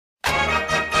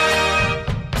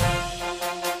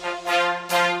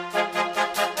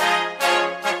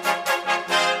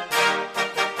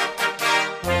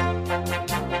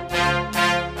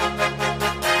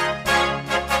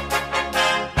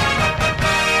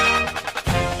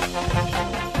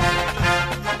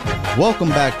Welcome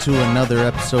back to another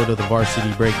episode of the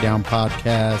Varsity Breakdown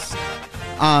Podcast.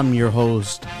 I'm your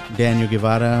host, Daniel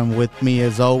Guevara, and with me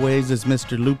as always is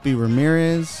Mr. Lupe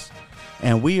Ramirez,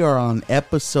 and we are on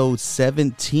episode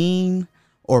 17,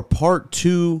 or part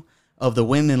 2 of the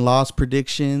win and loss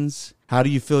predictions. How do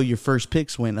you feel your first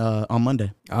picks went on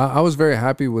Monday? I was very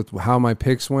happy with how my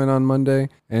picks went on Monday,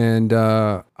 and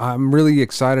I'm really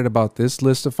excited about this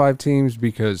list of 5 teams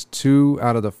because 2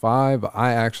 out of the 5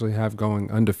 I actually have going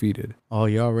undefeated. Oh,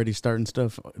 you're already starting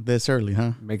stuff this early,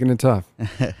 huh? Making it tough.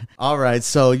 All right,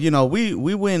 so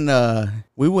we went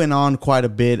on quite a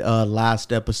bit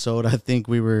last episode. I think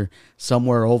we were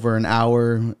somewhere over an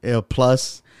hour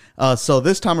plus. So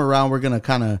this time around, we're gonna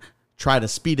kind of try to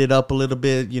speed it up a little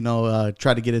bit,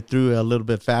 try to get it through a little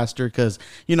bit faster because,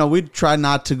 we try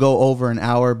not to go over an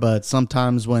hour, but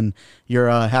sometimes when you're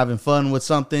having fun with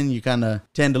something, you kind of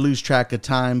tend to lose track of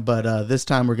time. But this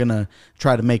time we're going to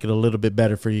try to make it a little bit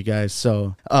better for you guys.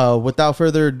 So without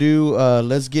further ado,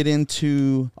 let's get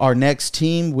into our next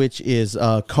team, which is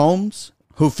Combs,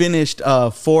 who finished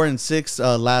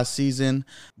 4-6 last season.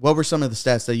 What were some of the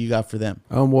stats that you got for them?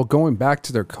 Well, going back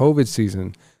to their COVID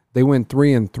season, they went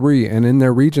 3-3, and in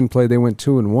their region play, they went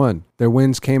 2-1. Their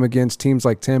wins came against teams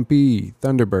like Tempe,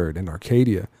 Thunderbird, and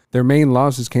Arcadia. Their main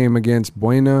losses came against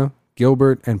Buena,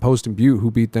 Gilbert, and Post and Butte, who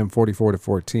beat them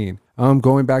 44-14.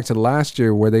 Going back to last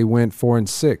year, where they went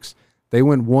 4-6, they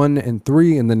went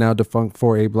 1-3 in the now defunct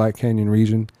 4A Black Canyon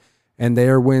region, and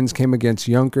their wins came against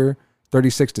Yunker,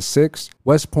 36-6,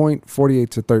 West Point,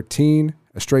 48-13,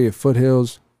 Estrella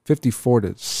Foothills,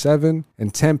 54-7,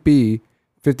 and Tempe,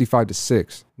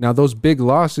 55-6. Now, those big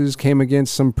losses came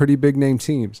against some pretty big name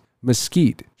teams: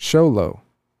 Mesquite, Sholo,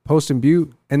 Post and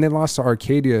Butte, and they lost to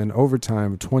Arcadia in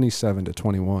overtime,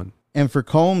 27-21. And for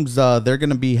Combs, they're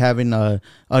going to be having a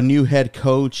new head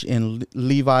coach in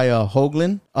Levi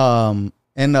Hoagland.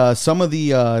 And some of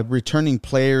the returning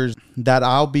players that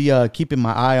I'll be keeping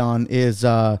my eye on is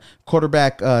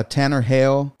quarterback Tanner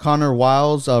Hale, Connor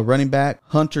Wiles, running back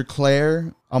Hunter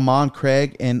Clare, Amon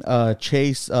Craig, and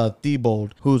Chase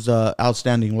Thiebold, who's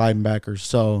outstanding linebacker.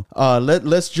 So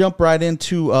let's jump right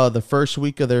into the first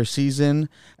week of their season,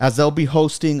 as they'll be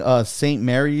hosting St.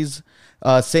 Mary's.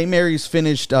 St. Mary's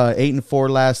finished 8-4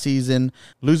 last season,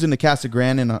 losing to Casa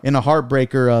Grande in a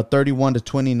heartbreaker,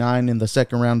 31-29 in the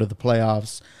second round of the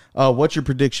playoffs. What's your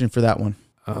prediction for that one?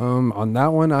 On that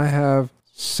one, I have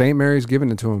St. Mary's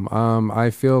giving it to them. I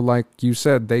feel like you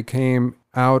said they came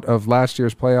out of last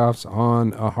year's playoffs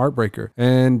on a heartbreaker,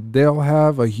 and they'll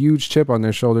have a huge chip on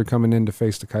their shoulder coming in to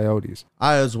face the Coyotes.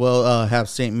 I as well have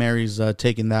St. Mary's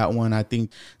taking that one. I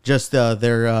think just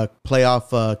their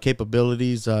playoff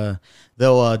capabilities,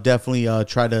 they'll definitely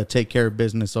try to take care of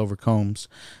business over Combs.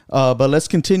 But let's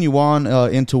continue on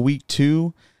into week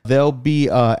 2. They'll be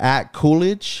at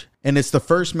Coolidge, and it's the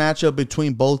first matchup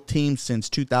between both teams since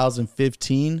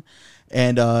 2015.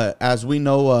 And as we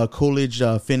know, Coolidge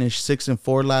finished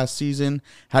 6-4 last season.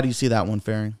 How do you see that one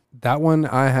faring? That one,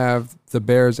 I have the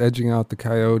Bears edging out the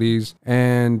Coyotes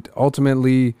and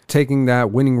ultimately taking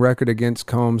that winning record against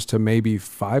Combs to maybe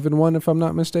 5-1, if I'm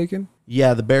not mistaken.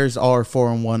 Yeah, the Bears are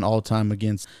 4-1 all time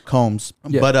against Combs.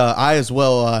 Yeah. But I as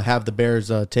well have the Bears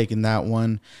taking that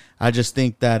one. I just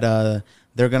think that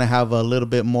they're going to have a little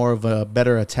bit more of a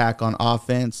better attack on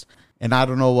offense. And I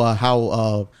don't know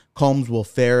how Combs will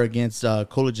fare against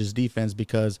Coolidge's defense,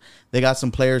 because they got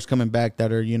some players coming back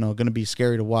that are, going to be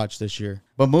scary to watch this year.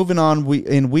 But moving on,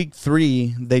 in week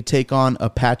 3, they take on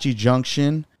Apache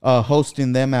Junction,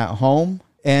 hosting them at home.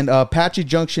 And Apache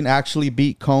Junction actually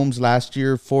beat Combs last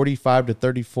year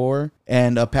 45-34,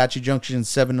 and Apache Junction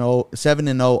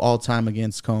 7-0 all time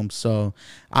against Combs. So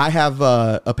I have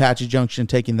Apache Junction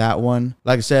taking that one.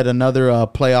 Like I said, another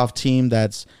playoff team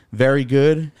that's very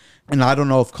good, and I don't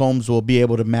know if Combs will be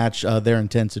able to match their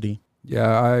intensity. Yeah,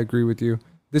 I agree with you.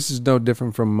 This is no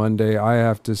different from Monday. I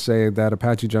have to say that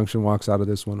Apache Junction walks out of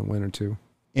this one a win or two.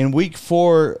 In week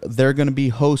 4, they're going to be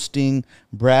hosting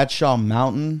Bradshaw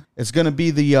Mountain. It's going to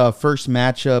be the first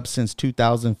matchup since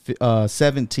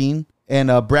 2017.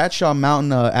 And Bradshaw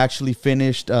Mountain actually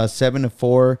finished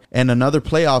 7-4. And another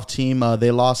playoff team,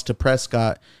 they lost to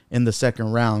Prescott in the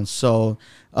second round. So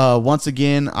once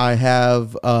again, I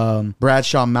have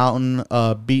Bradshaw Mountain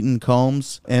beating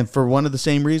Combs. And for one of the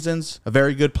same reasons, a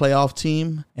very good playoff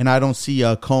team. And I don't see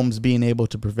Combs being able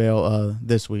to prevail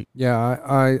this week. Yeah,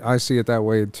 I see it that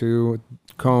way too.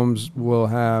 Combs will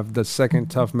have the second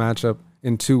tough matchup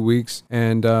in 2 weeks,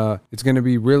 and it's going to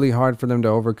be really hard for them to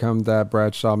overcome that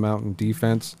Bradshaw Mountain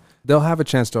defense. They'll have a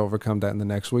chance to overcome that in the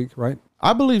next week, right?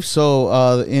 I believe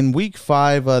so. In week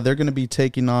 5, they're going to be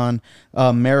taking on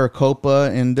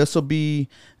Maricopa, and this will be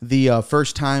the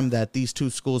first time that these two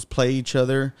schools play each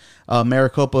other.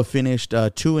 Maricopa finished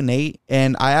 2-8,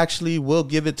 and I actually will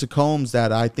give it to Combs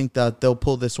that I think that they'll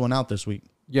pull this one out this week.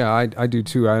 Yeah, I do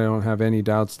too. I don't have any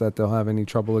doubts that they'll have any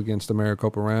trouble against the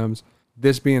Maricopa Rams.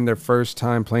 This being their first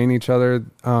time playing each other,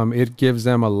 it gives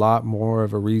them a lot more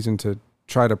of a reason to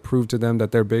try to prove to them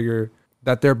that they're bigger,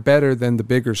 that they're better than the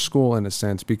bigger school in a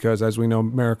sense, because as we know,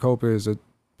 Maricopa is a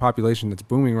population that's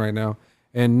booming right now,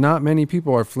 and not many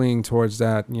people are fleeing towards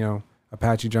that,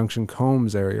 Apache Junction,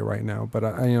 Combs area right now. But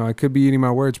I could be eating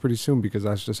my words pretty soon because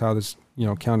that's just how this,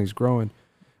 county's growing.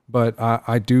 But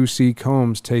I do see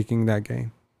Combs taking that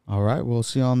game. All right, we'll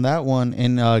see on that one.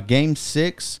 In Game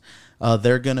 6,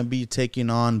 they're going to be taking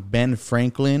on Ben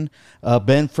Franklin.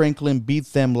 Ben Franklin beat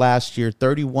them last year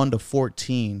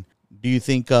 31-14. Do you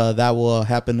think that will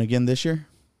happen again this year?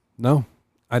 No,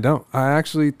 I don't. I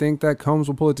actually think that Combs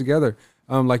will pull it together.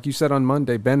 Like you said on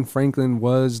Monday, Ben Franklin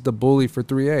was the bully for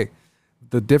 3A.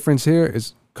 The difference here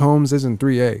is Combs isn't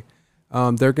 3A.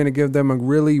 They're going to give them a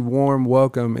really warm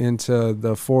welcome into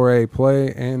the 4A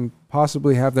play and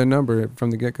possibly have their number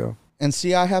from the get-go. And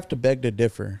see, I have to beg to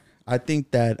differ. I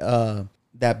think that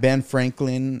that Ben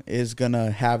Franklin is going to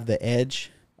have the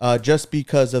edge just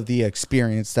because of the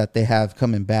experience that they have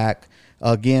coming back.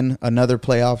 Again, another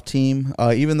playoff team,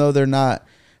 even though they're not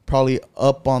probably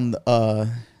up on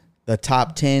the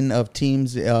top 10 of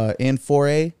teams in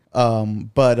 4A,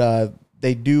 but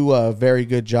they do a very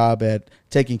good job at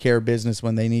taking care of business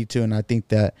when they need to, and I think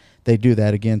that they do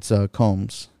that against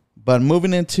Combs. But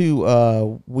moving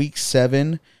into Week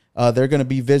 7, they're going to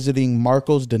be visiting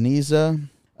Marcos Deniza.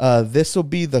 This will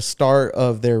be the start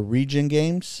of their region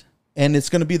games. And it's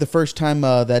going to be the first time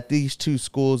that these two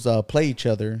schools play each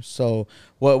other. So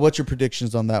what's your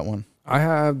predictions on that one? I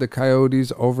have the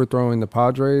Coyotes overthrowing the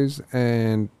Padres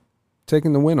and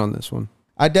taking the win on this one.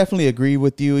 I definitely agree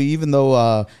with you. Even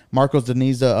though Marcos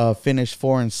Deniza finished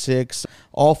 4-6,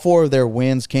 all 4 of their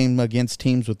wins came against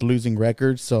teams with losing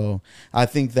records. So I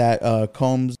think that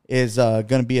Combs is going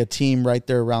to be a team right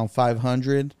there around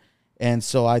 500. And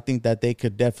so I think that they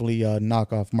could definitely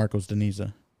knock off Marcos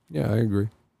Deniza. Yeah, I agree.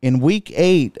 In Week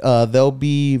 8, they'll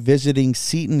be visiting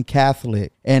Seton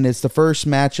Catholic, and it's the first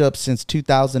matchup since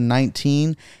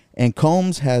 2019, and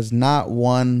Combs has not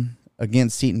won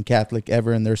against Seton Catholic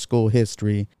ever in their school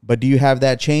history. But do you have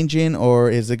that changing, or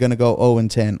is it going to go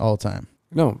 0-10 all time?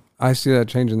 No, I see that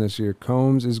changing this year.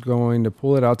 Combs is going to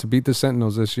pull it out to beat the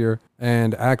Sentinels this year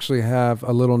and actually have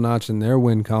a little notch in their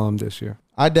win column this year.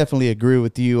 I definitely agree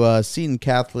with you. Seton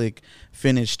Catholic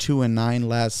finished 2-9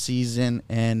 last season,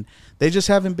 and they just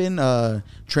haven't been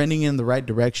trending in the right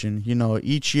direction.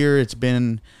 Each year it's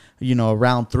been,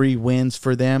 around 3 wins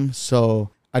for them. So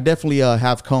I definitely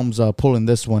have Combs pulling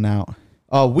this one out.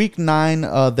 Week 9,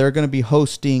 they're going to be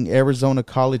hosting Arizona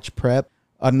College Prep.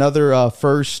 Another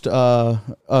first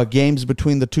games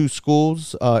between the two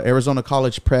schools. Arizona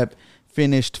College Prep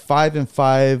finished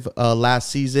 5-5 last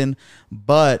season,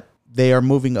 but they are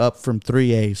moving up from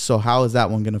 3A. So how is that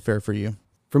one going to fare for you?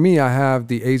 For me, I have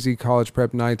the AZ College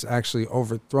Prep Knights actually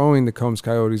overthrowing the Combs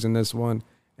Coyotes in this one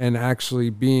and actually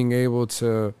being able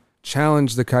to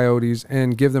challenge the Coyotes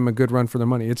and give them a good run for their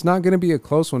money. It's not going to be a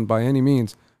close one by any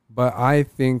means, but I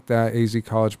think that AZ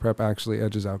College Prep actually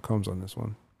edges out Combs on this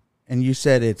one. And you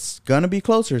said it's going to be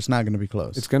close or it's not going to be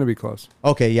close? It's going to be close.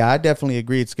 Okay, yeah, I definitely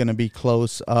agree it's going to be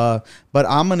close. But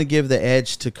I'm going to give the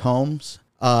edge to Combs.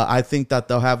 I think that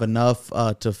they'll have enough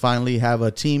to finally have a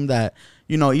team that,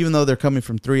 even though they're coming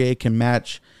from 3A, can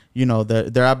match,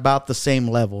 they're about the same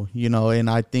level, and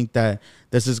I think that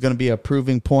this is going to be a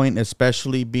proving point,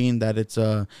 especially being that it's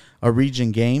a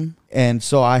region game. And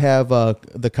so I have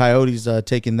the Coyotes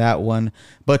taking that one.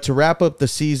 But to wrap up the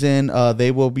season,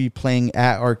 they will be playing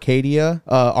at Arcadia.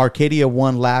 Arcadia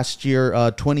won last year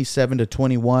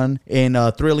 27-21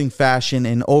 in thrilling fashion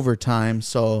in overtime.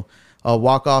 So a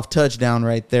walk-off touchdown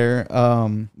right there.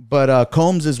 But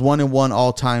Combs is 1-1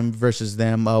 all-time versus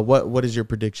them. What is your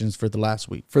predictions for the last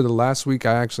week? For the last week,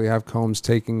 I actually have Combs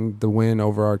taking the win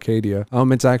over Arcadia.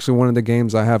 It's actually one of the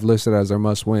games I have listed as their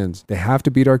must-wins. They have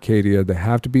to beat Arcadia, they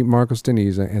have to beat Marcos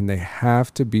Deniza, and they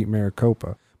have to beat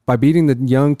Maricopa. By beating the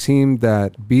young team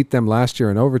that beat them last year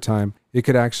in overtime, it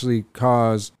could actually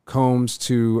cause Combs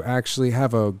to actually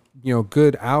have a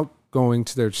good going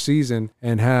to their season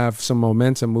and have some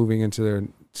momentum moving into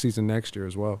season next year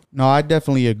as well. No, I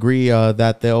definitely agree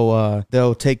that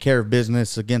they'll take care of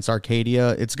business against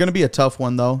Arcadia. It's going to be a tough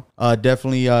one though.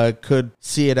 Definitely could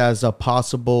see it as a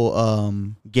possible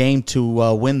game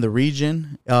to win the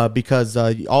region because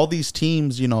all these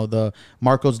teams, the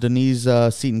Marcos Deniz,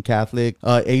 Seton Catholic,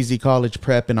 AZ College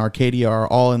Prep, and Arcadia are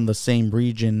all in the same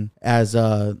region as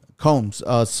Combs.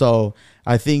 So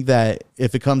I think that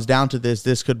if it comes down to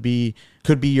this could be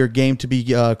your game to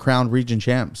be crowned region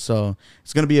champs. So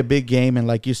it's going to be a big game, and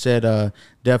like you said,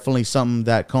 definitely something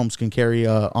that Combs can carry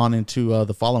on into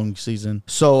the following season.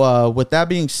 So with that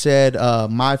being said,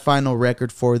 my final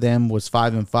record for them was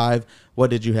 5-5. What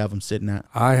did you have them sitting at?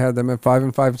 I had them at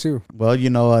 5-5 too. Well,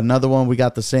 another one we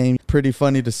got the same. Pretty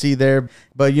funny to see there,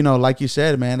 but like you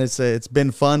said, man, it's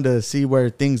been fun to see where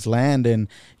things land, and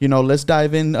let's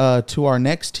dive in to our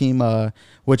next team,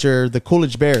 which are the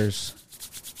Coolidge Bears.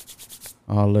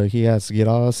 Oh, look, he has to get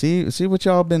all. See what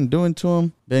y'all been doing to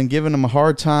him? Been giving him a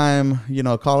hard time,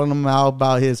 calling him out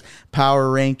about his power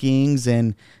rankings.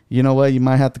 And you know what? You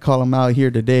might have to call him out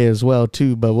here today as well,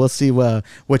 too. But we'll see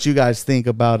what you guys think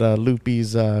about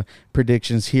Lupe's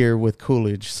predictions here with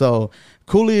Coolidge. So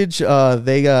Coolidge,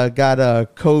 they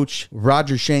got coach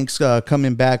Roger Shanks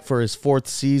coming back for his 4th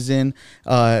season,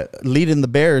 leading the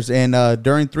Bears. And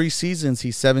during 3 seasons,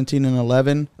 he's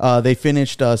 17-11. They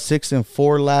finished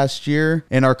 6-4 last year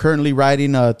and are currently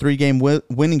riding a 3-game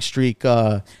winning streak.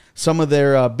 Some of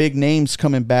their big names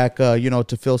coming back,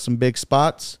 to fill some big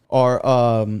spots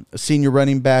are senior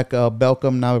running back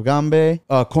Belcom Nagambe,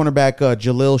 cornerback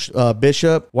Jalil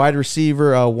Bishop, wide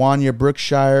receiver Wanya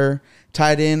Brookshire,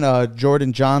 tight end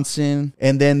Jordan Johnson,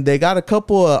 and then they got a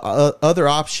couple of other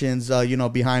options,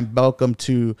 behind Belcom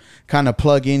to kind of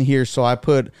plug in here. So I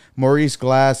put Maurice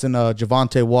Glass and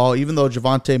Javante Wall. Even though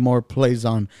Javante more plays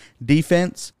on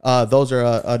defense, those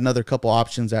are another couple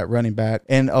options at running back,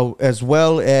 and as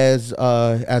well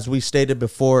as we stated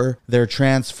before, their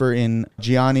transfer in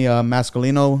Gianni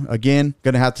Mascalino. Again,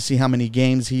 gonna have to see how many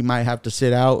games he might have to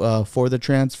sit out for the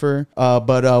transfer.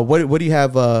 But what do you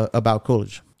have about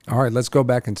Coolidge? All right, let's go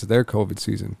back into their COVID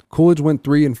season. Coolidge went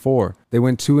 3-4. They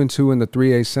went 2-2 in the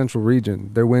 3A Central region.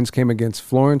 Their wins came against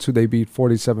Florence, who they beat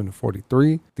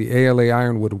 47-43, the ALA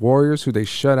Ironwood Warriors, who they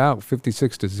shut out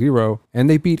 56-0, and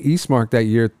they beat Eastmark that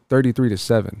year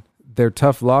 33-7. Their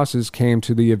tough losses came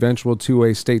to the eventual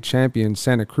 2A state champion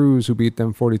Santa Cruz, who beat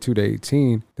them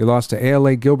 42-18. They lost to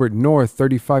ALA Gilbert North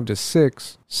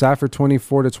 35-6, Safford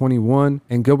 24-21,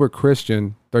 and Gilbert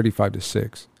Christian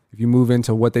 35-6. If you move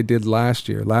into what they did last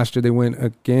year they went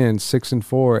again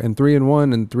 6-4 and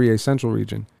 3-1 in the 3A Central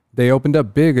region. They opened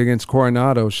up big against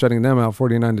Coronado, shutting them out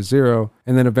 49-0,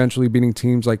 and then eventually beating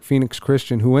teams like Phoenix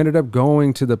Christian, who ended up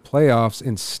going to the playoffs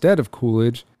instead of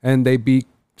Coolidge, and they beat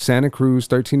Santa Cruz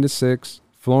 13-6,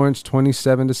 Florence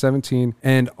 27-17,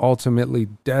 and ultimately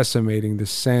decimating the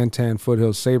Santan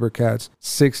Foothills Sabercats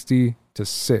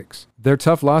 60-6. Their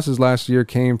tough losses last year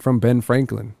came from Ben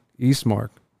Franklin,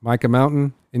 Eastmark, Micah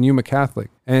Mountain, and Yuma Catholic.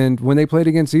 And when they played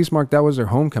against Eastmark, that was their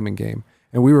homecoming game.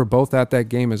 And we were both at that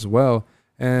game as well.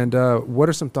 And what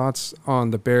are some thoughts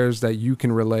on the Bears that you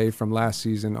can relay from last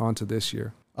season onto this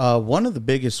year? One of the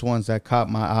biggest ones that caught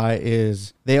my eye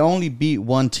is they only beat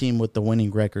one team with the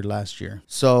winning record last year.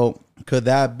 So could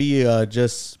that be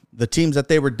just the teams that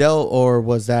they were dealt, or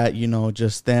was that,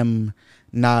 just them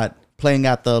not playing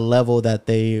at the level that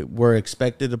they were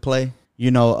expected to play?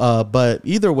 But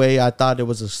either way, I thought it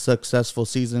was a successful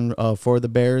season for the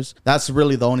Bears. That's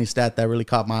really the only stat that really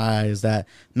caught my eye, is that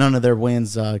none of their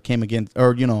wins came against,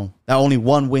 or, that only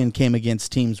one win came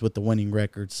against teams with the winning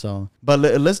record. So, but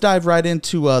let's dive right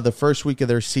into the first week of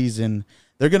their season.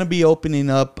 They're going to be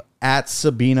opening up at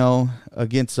Sabino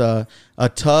against a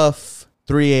tough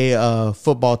 3A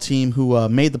football team who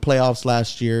made the playoffs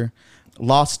last year,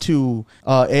 lost to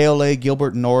ALA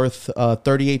Gilbert North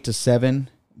 38-7.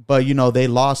 But, they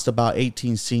lost about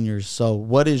 18 seniors. So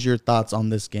what is your thoughts on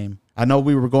this game? I know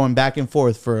we were going back and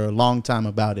forth for a long time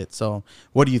about it. So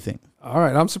what do you think? All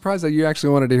right. I'm surprised that you actually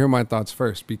wanted to hear my thoughts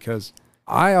first, because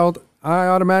I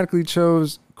automatically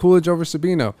chose Coolidge over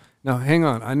Sabino. Now, hang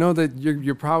on. I know that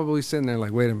you're probably sitting there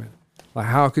like, wait a minute. Like,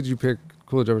 how could you pick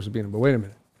Coolidge over Sabino? But wait a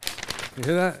minute. You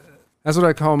hear that? That's what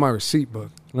I call my receipt book.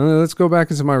 Let's go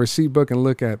back into my receipt book and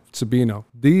look at Sabino.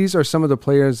 These are some of the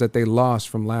players that they lost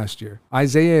from last year.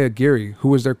 Isaiah Aguirre, who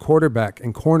was their quarterback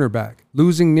and cornerback.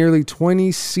 Losing nearly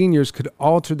 20 seniors could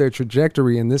alter their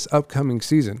trajectory in this upcoming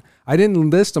season. I didn't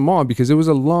list them all because it was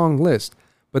a long list,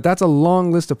 But that's a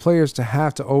long list of players to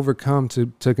have to overcome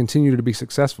to continue to be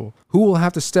successful. Who will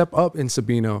have to step up in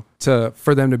Sabino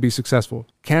for them to be successful?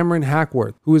 Cameron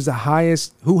Hackworth, who has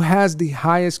the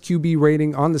highest QB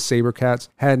rating on the SaberCats,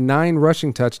 had 9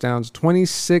 rushing touchdowns,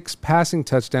 26 passing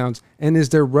touchdowns, and is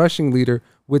their rushing leader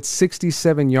with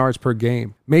 67 yards per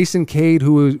game. Mason Cade,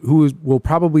 who will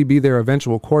probably be their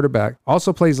eventual quarterback,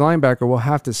 also plays linebacker, will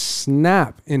have to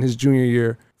snap in his junior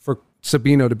year for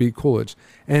Sabino to beat Coolidge.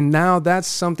 And now that's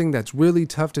something that's really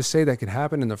tough to say that could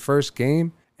happen in the first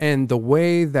game. And the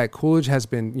way that Coolidge has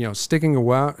been, sticking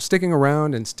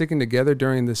around and sticking together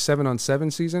during the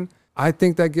 7-on-7 season, I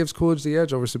think that gives Coolidge the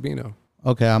edge over Sabino.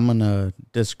 Okay, I'm going to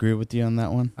disagree with you on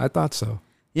that one. I thought so.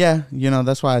 Yeah,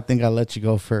 that's why I think I let you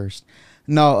go first.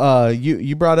 No,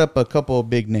 you brought up a couple of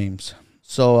big names.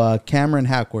 So Cameron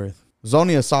Hackworth was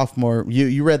only a sophomore.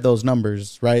 You read those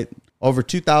numbers, right? Over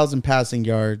 2,000 passing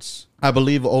yards. I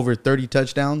believe over 30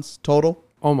 touchdowns total.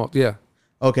 Almost, yeah.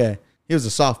 Okay, he was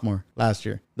a sophomore last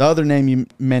year. The other name you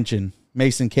mentioned,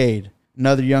 Mason Cade,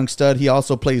 another young stud. He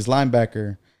also plays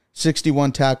linebacker,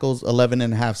 61 tackles,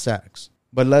 11.5 sacks.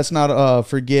 But let's not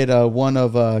forget one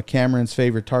of Cameron's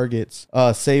favorite targets,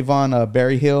 Savon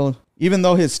Berryhill. Even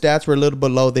though his stats were a little bit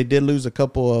low, they did lose a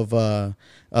couple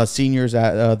of seniors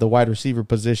at the wide receiver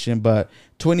position, but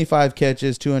 25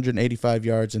 catches, 285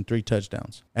 yards, and 3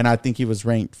 touchdowns. And I think he was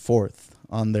ranked 4th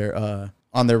on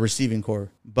their receiving core.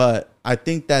 But I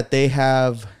think that they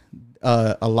have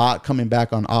a lot coming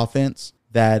back on offense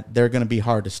that they're going to be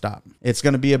hard to stop. It's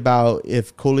going to be about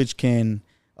if Coolidge can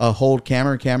hold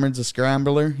Cameron. Cameron's a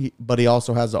scrambler, but he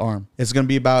also has the arm. It's going to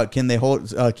be about can they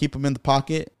keep him in the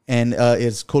pocket, and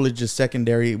is Coolidge's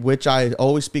secondary, which I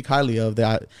always speak highly of.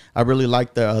 That I really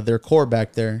like their core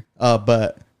back there,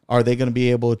 but are they going to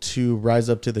be able to rise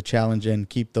up to the challenge and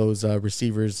keep those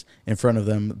receivers in front of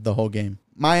them the whole game?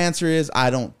 My answer is I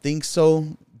don't think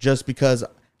so, just because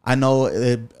I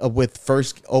know with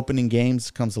first opening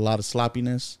games comes a lot of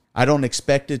sloppiness. I don't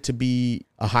expect it to be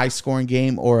a high-scoring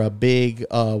game or a big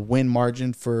win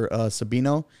margin for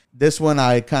Sabino. This one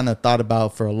I kind of thought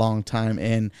about for a long time,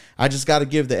 and I just got to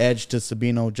give the edge to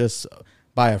Sabino just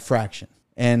by a fraction.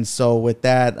 And so with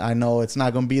that, I know it's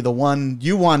not going to be the one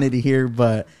you wanted to hear,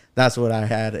 but that's what I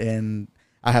had, and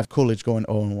I have Coolidge going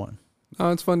 0-1.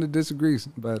 Oh, it's fun to disagree,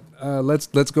 but let's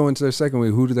go into their second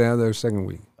week. Who do they have their second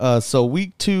week? So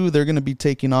week 2, they're going to be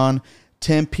taking on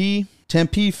Tempe.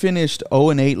 Tempe finished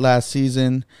 0-8 last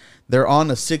season. They're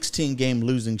on a 16-game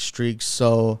losing streak.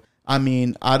 So, I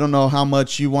mean, I don't know how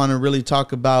much you want to really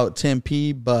talk about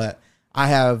Tempe, but I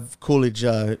have Coolidge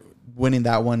winning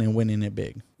that one and winning it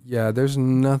big. Yeah, there's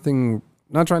nothing,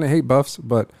 not trying to hate Buffs,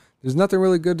 but there's nothing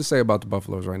really good to say about the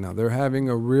Buffaloes right now. They're having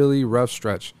a really rough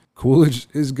stretch. Coolidge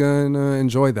is going to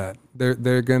enjoy that.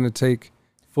 They're going to take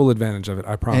full advantage of it,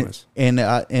 I promise.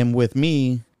 And with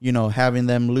me, having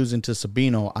them losing to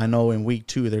Sabino, I know in week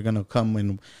 2 they're gonna come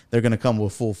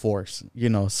with full force.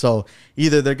 So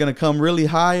either they're gonna come really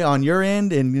high on your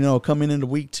end, and coming into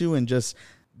week 2 and just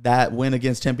that win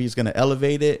against Tempe is gonna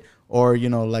elevate it, or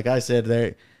like I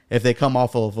said, if they come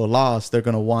off of a loss, they're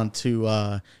gonna want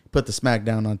to put the smack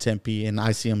down on Tempe, and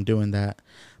I see them doing that.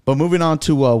 But moving on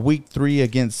to week 3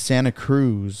 against Santa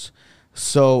Cruz.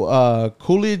 So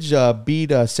Coolidge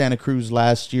beat Santa Cruz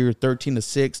last year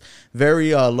 13-6.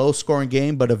 Very low-scoring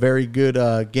game, but a very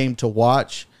good game to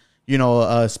watch.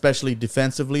 Especially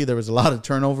defensively, there was a lot of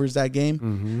turnovers that game.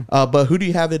 Mm-hmm. But who do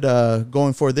you have it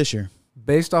going for this year?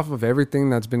 Based off of everything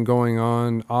that's been going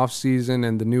on off-season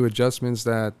and the new adjustments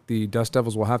that the Dust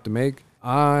Devils will have to make,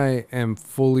 I am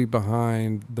fully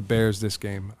behind the Bears this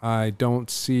game. I don't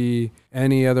see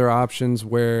any other options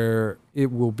where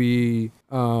it will be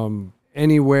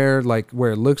anywhere like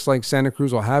where it looks like Santa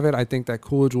Cruz will have it. I think that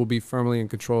Coolidge will be firmly in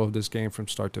control of this game from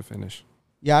start to finish.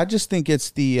 Yeah, I just think it's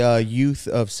the youth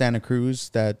of Santa Cruz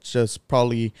that just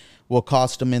probably will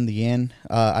cost them in the end.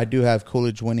 I do have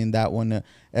Coolidge winning that one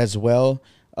as well.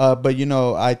 But,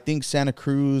 I think Santa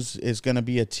Cruz is going to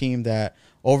be a team that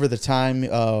over the time,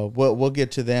 we'll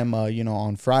get to them,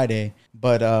 on Friday.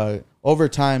 But over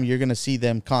time, you're going to see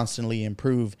them constantly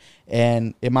improve.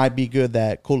 And it might be good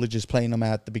that Coolidge is playing them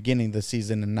at the beginning of the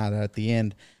season and not at the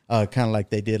end, kind of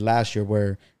like they did last year,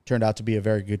 where it turned out to be a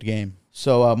very good game.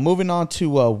 So moving on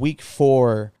to week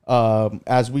 4,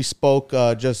 as we spoke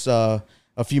just a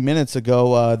few minutes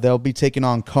ago, they'll be taking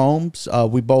on Combs.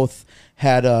 We both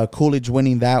had Coolidge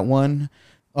winning that one.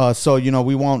 So,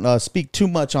 we won't speak too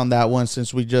much on that one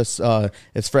since we just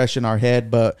it's fresh in our head,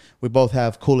 but we both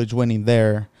have Coolidge winning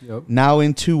there. Yep. Now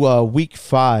into week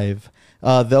 5,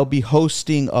 they'll be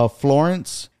hosting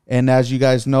Florence. And as you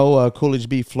guys know, Coolidge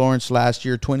beat Florence last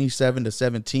year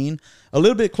 27-17, a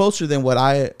little bit closer than what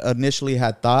I initially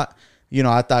had thought.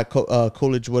 I thought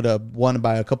Coolidge would have won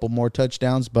by a couple more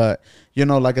touchdowns. But,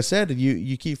 like I said,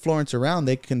 you keep Florence around,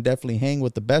 they can definitely hang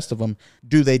with the best of them.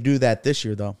 Do they do that this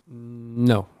year, though?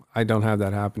 No, I don't have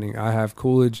that happening. I have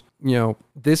Coolidge.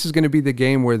 This is going to be the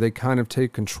game where they kind of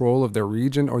take control of their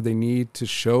region, or they need to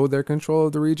show their control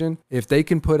of the region. If they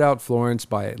can put out Florence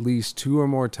by at least 2 or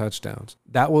more touchdowns,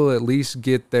 that will at least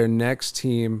get their next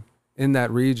team in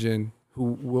that region,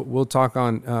 who we'll talk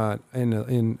on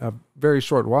in a very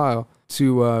short while,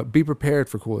 to be prepared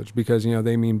for Coolidge, because,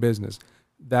 they mean business.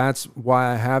 That's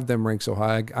why I have them ranked so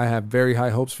high. I have very high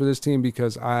hopes for this team,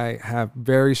 because I have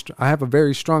a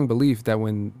very strong belief that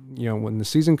when the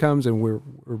season comes and we're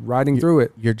riding through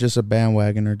it. You're just a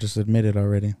bandwagoner. Just admit it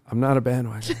already. I'm not a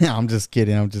bandwagon. I'm just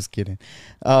kidding.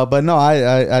 But no,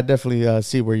 I definitely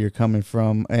see where you're coming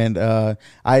from, and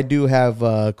I do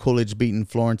have Coolidge beating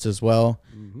Florence as well.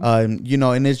 Mm-hmm.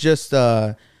 And it's just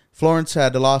Florence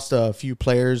had lost a few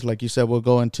players, like you said. We'll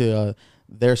go into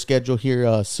their schedule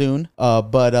here soon.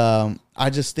 But I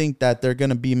just think that they're going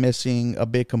to be missing a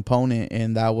big component,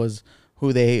 and that was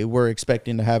who they were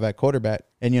expecting to have at quarterback.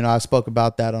 And, I spoke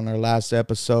about that on our last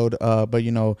episode. But,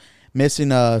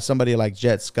 missing somebody like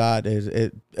Jet Scott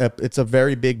it's a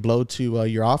very big blow to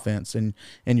your offense and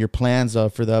your plans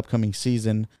for the upcoming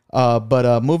season.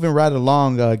 But moving right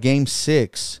along, Game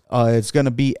 6, it's going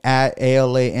to be at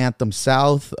ALA Anthem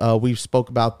South. We spoke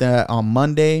about that on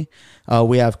Monday.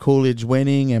 We have Coolidge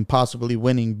winning and possibly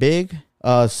winning big.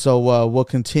 So we'll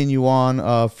continue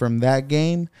on from that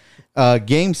game.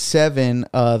 Game 7,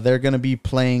 they're going to be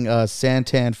playing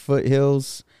Santan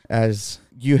Foothills. As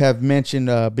you have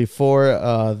mentioned before,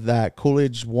 that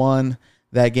Coolidge won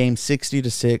that game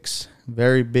 60-6.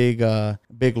 Very big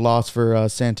loss for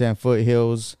Santan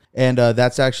Foothills. And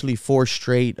that's actually 4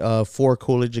 straight for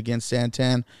Coolidge against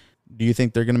Santan. Do you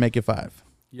think they're going to make it 5?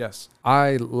 Yes.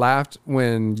 I laughed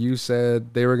when you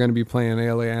said they were going to be playing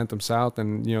ALA Anthem South,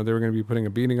 and, they were going to be putting a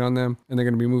beating on them, and they're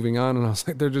going to be moving on. And I was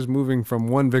like, they're just moving from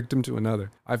one victim to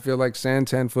another. I feel like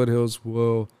Santan Foothills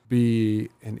will be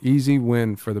an easy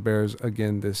win for the Bears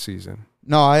again this season.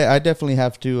 No, I definitely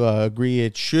have to agree.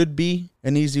 It should be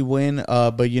an easy win,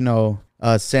 but,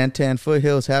 Santan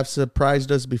Foothills have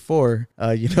surprised us before,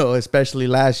 especially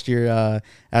last year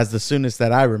as the soonest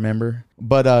that I remember.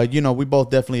 But, we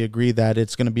both definitely agree that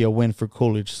it's going to be a win for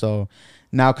Coolidge. So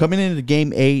now coming into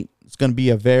Game 8, it's going to be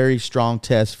a very strong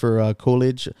test for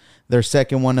Coolidge, their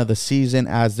second one of the season,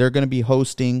 as they're going to be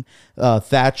hosting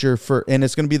Thatcher and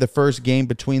it's going to be the first game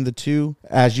between the two.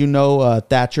 As you know,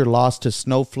 Thatcher lost to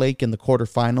Snowflake in the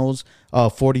quarterfinals,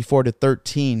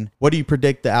 44-13. What do you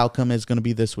predict the outcome is going to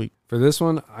be this week? For this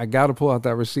one, I got to pull out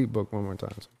that receipt book one more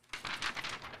time.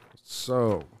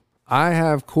 So I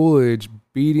have Coolidge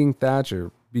beating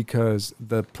Thatcher, because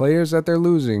the players that they're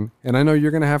losing, and I know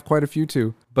you're going to have quite a few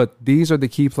too, but these are the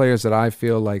key players that I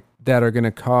feel like that are going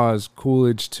to cause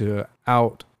Coolidge to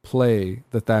outplay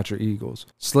the Thatcher Eagles.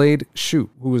 Slade Shoup,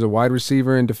 who was a wide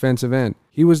receiver and defensive end,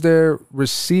 he was their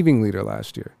receiving leader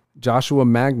last year. Joshua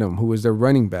Magnum, who was their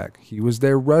running back, he was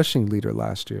their rushing leader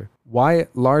last year. Wyatt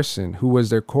Larson, who was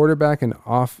their quarterback and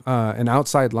an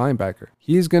outside linebacker,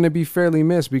 he's going to be fairly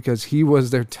missed because he was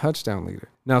their touchdown leader.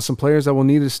 Now, some players that will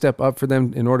need to step up for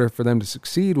them in order for them to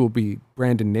succeed will be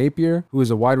Brandon Napier, who is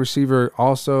a wide receiver,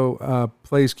 also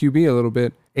plays QB a little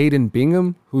bit. Aiden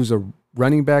Bingham, who's a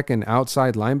running back and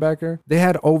outside linebacker. They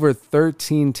had over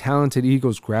 13 talented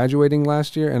Eagles graduating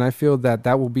last year, and I feel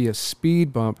that will be a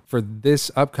speed bump for this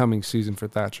upcoming season for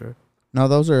Thatcher. Now,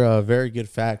 those are very good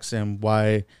facts, and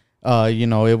why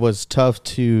it was tough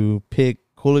to pick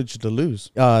Coolidge to lose.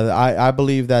 I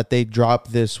believe that they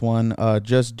dropped this one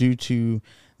just due to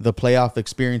the playoff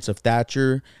experience of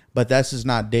Thatcher, but this is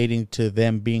not dating to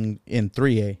them being in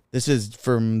 3A. This is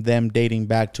from them dating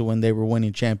back to when they were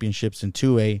winning championships in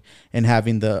 2A and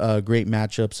having the great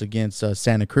matchups against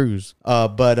Santa Cruz.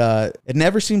 But it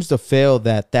never seems to fail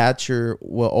that Thatcher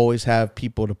will always have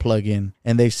people to plug in,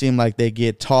 and they seem like they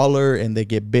get taller and they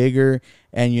get bigger,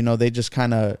 and they just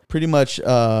kind of pretty much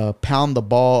pound the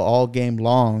ball all game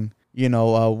long,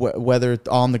 whether it's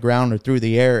on the ground or through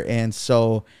the air. And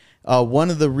so one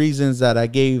of the reasons that I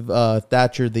gave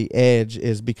Thatcher the edge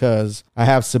is because I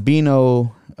have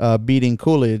Sabino beating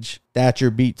Coolidge.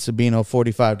 Thatcher beat Sabino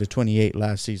 45-28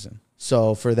 last season.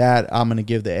 So for that, I'm going to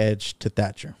give the edge to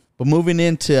Thatcher. But moving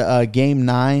into Game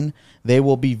 9, they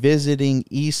will be visiting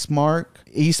Eastmark.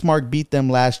 Eastmark beat them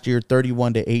last year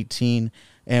 31-18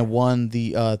 and won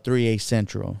the 3A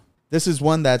Central. This is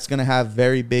one that's going to have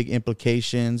very big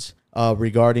implications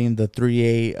regarding the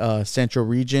 3A Central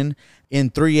region. In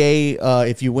 3A,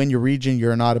 if you win your region,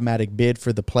 you're an automatic bid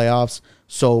for the playoffs.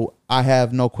 So I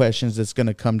have no questions. It's going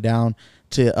to come down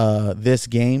to this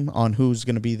game on who's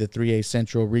going to be the 3A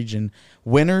Central region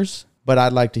winners. But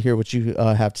I'd like to hear what you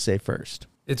have to say first.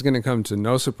 It's going to come to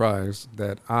no surprise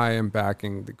that I am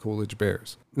backing the Coolidge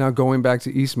Bears. Now, going back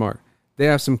to Eastmark, they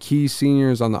have some key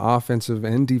seniors on the offensive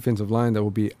and defensive line that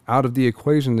will be out of the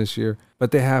equation this year,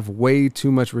 but they have way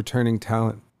too much returning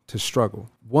talent to struggle.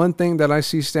 One thing that I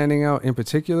see standing out in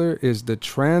particular is the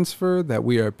transfer that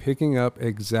we are picking up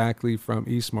exactly from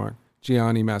Eastmark,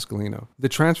 Gianni Mascalino. The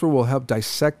transfer will help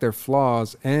dissect their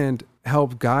flaws and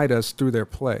help guide us through their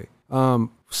play.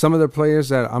 Some of the players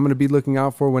that I'm going to be looking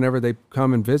out for whenever they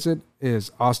come and visit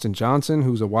is Austin Johnson,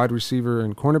 who's a wide receiver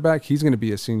and cornerback. He's going to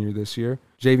be a senior this year.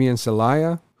 Javian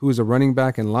Celaya, who is a running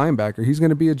back and linebacker. He's going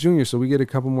to be a junior, so we get a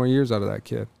couple more years out of that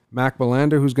kid. Mac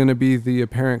Belander, who's going to be the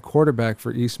apparent quarterback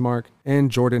for Eastmark,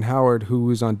 and Jordan Howard, who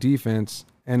is on defense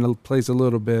and plays a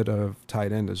little bit of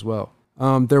tight end as well.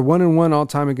 They're 1-1 all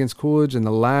time against Coolidge, and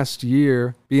the last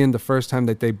year being the first time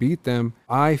that they beat them,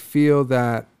 I feel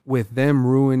that with them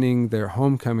ruining their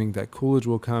homecoming, that Coolidge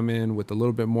will come in with a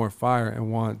little bit more fire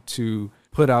and want to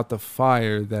put out the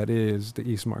fire that is the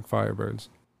Eastmark Firebirds.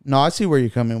 No, I see where you're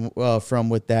coming from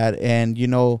with that. And, you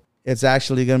know, it's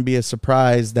actually going to be a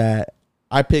surprise that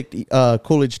I picked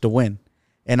Coolidge to win.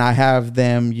 And I have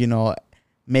them, you know,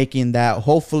 making that,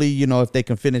 hopefully, you know, if they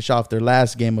can finish off their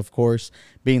last game, of course,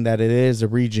 being that it is a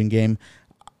region game,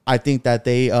 I think that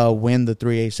they win the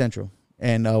 3A Central.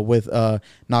 And with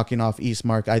knocking off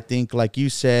Eastmark, I think, like you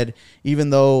said, even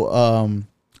though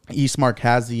Eastmark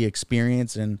has the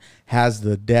experience and has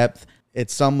the depth,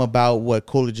 it's something about what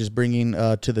Coolidge is bringing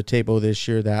to the table this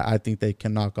year that I think they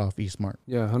can knock off Eastmark.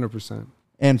 Yeah, 100%.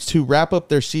 And to wrap up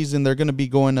their season, they're going to be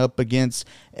going up against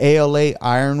ALA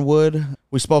Ironwood.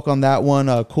 We spoke on that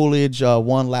one. Coolidge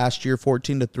won last year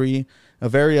 14-3. A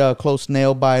very close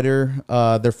nail biter.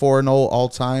 They're 4-0 all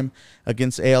time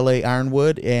against ALA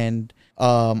Ironwood. And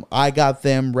I got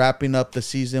them wrapping up the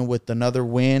season with another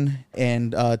win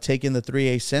and taking the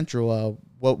 3A Central.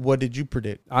 What did you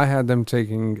predict? I had them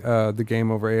taking the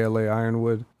game over ALA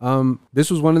Ironwood.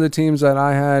 This was one of the teams that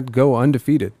I had go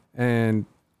undefeated. And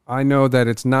I know that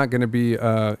it's not going to be,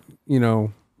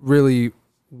 really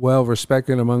well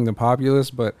respected among the populace,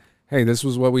 but hey, this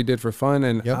was what we did for fun.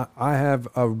 And yep. I have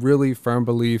a really firm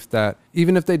belief that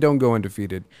even if they don't go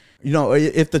undefeated, you know,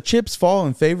 if the chips fall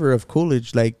in favor of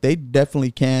Coolidge, like they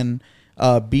definitely can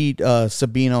beat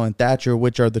Sabino and Thatcher,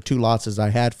 which are the two losses I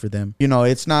had for them. You know,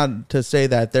 it's not to say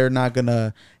that they're not going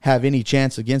to have any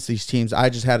chance against these teams. I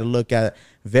just had to look at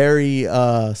very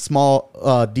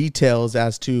small details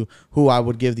as to who I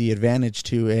would give the advantage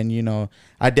to. And, you know,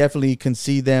 I definitely can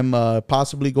see them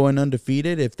possibly going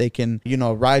undefeated if they can, you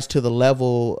know, rise to the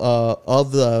level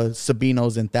of the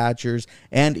Sabinos and Thatchers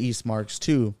and Eastmarks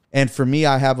too. And for me,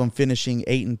 I have them finishing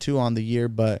 8-2 on the year,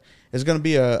 but it's going to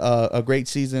be a great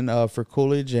season for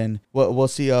Coolidge, and we'll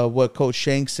see what Coach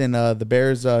Shanks and the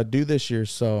Bears do this year.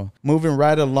 So moving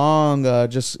right along,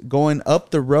 just going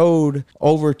up the road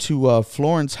over to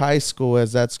Florence High School,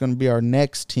 as that's going to be our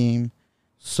next team.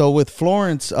 So with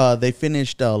Florence, they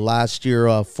finished last year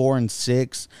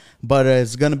 4-6, but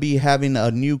it's going to be having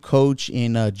a new coach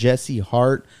in Jesse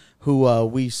Hart, who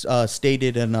we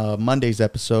stated in Monday's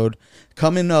episode,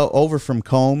 coming over from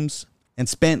Combs and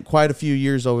spent quite a few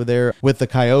years over there with the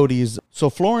Coyotes. So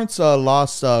Florence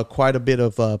lost quite a bit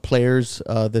of players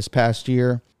this past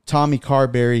year. Tommy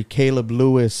Carberry, Caleb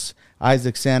Lewis,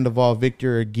 Isaac Sandoval,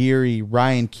 Victor Aguirre,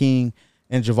 Ryan King,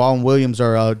 and Javon Williams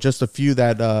are just a few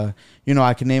that,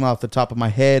 I can name off the top of my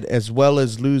head, as well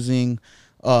as losing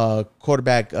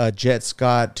quarterback Jet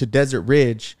Scott to Desert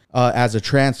Ridge as a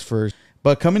transfer.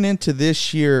 But coming into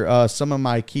this year, some of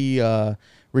my key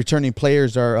returning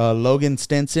players are Logan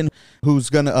Stenson, who's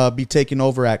going to be taking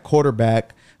over at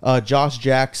quarterback, Josh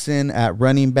Jackson at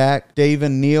running back,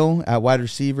 David Neal at wide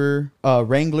receiver,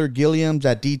 Wrangler Gilliams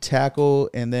at D tackle,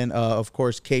 and then, of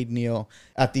course, Cade Neal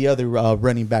at the other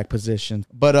running back position.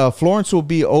 But Florence will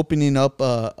be opening up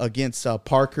against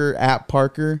Parker at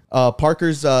Parker.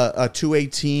 Parker's a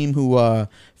 2A team who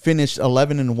finished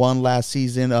 11-1 last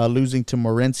season, losing to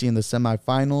Morenci in the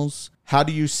semifinals. How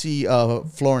do you see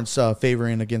Florence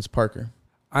favoring against Parker?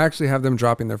 I actually have them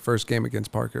dropping their first game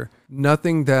against Parker.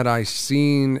 Nothing that I've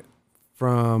seen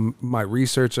from my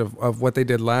research of what they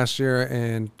did last year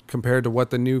and compared to what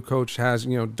the new coach has,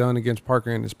 done against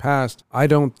Parker in his past, I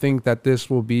don't think that this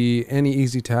will be any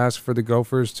easy task for the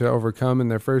Gophers to overcome in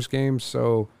their first game.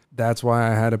 So that's why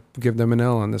I had to give them an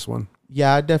L on this one.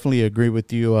 Yeah, I definitely agree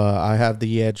with you. I have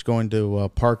the edge going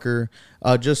to Parker.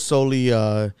 Just solely,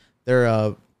 they're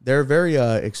a very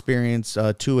experienced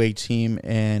 2A team,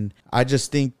 and I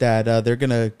just think that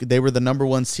they were the number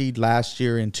 1 seed last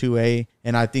year in 2A,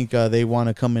 and I think they want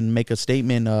to come and make a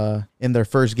statement in their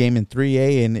first game in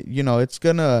 3A, and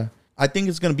I think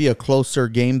it's gonna be a closer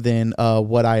game than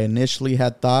what I initially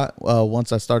had thought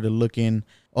once I started looking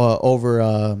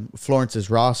over Florence's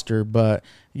roster, but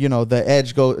the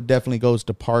edge definitely goes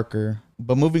to Parker.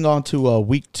 But moving on to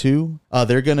week 2,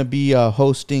 they're going to be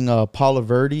hosting Palo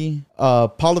Verde.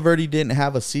 Palo Verde didn't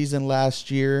have a season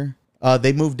last year.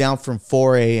 They moved down from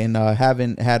 4A and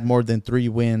haven't had more than 3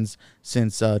 wins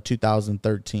since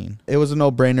 2013. It was a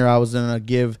no-brainer. I was going to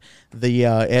give the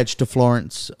edge to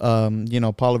Florence.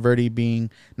 Palo Verde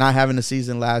not having a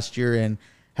season last year and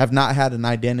have not had an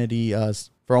identity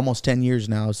for almost 10 years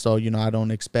now. So, I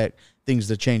don't expect things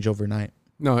to change overnight.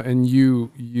 No, and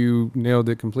you nailed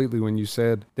it completely when you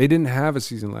said they didn't have a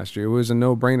season last year. It was a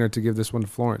no-brainer to give this one to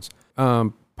Florence.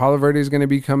 Palo Verde is going to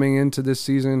be coming into this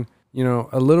season,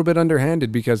 a little bit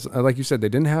underhanded because, like you said, they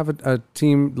didn't have a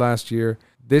team last year.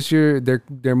 This year,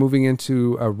 they're moving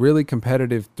into a really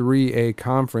competitive 3A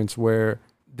conference where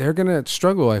they're going to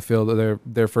struggle, I feel,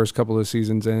 their first couple of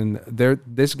seasons. And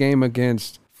this game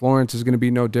against Florence is going to be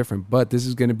no different. But this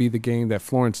is going to be the game that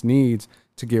Florence needs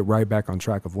to get right back on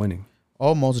track of winning.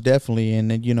 Oh, most definitely.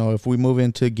 And then, if we move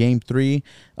into game 3,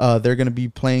 they're going to be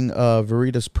playing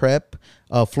Veritas Prep.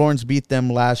 Florence beat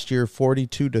them last year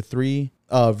 42-3.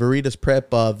 Veritas Prep,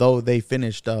 though they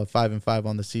finished 5-5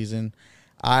 on the season,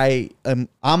 I'm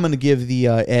going to give the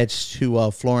edge to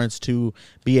Florence to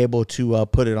be able to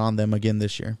put it on them again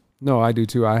this year. No, I do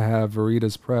too. I have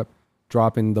Veritas Prep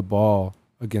dropping the ball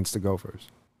against the Gophers.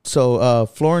 So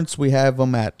Florence, we have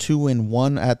them at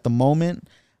 2-1 at the moment.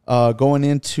 Going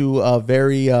into a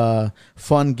very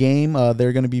fun game.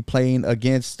 They're going to be playing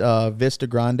against Vista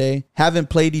Grande. Haven't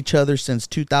played each other since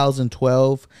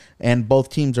 2012, and both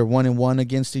teams are 1-1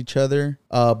 against each other.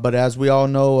 But as we all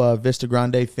know, Vista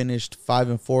Grande finished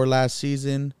 5-4 last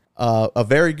season. A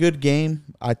very good game.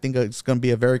 I think it's going to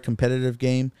be a very competitive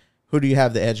game. Who do you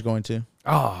have the edge going to?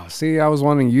 Oh, see, I was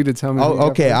wanting you to tell me. Oh,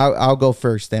 okay, I'll go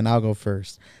first then. I'll go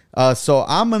first. So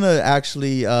I'm going to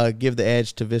actually give the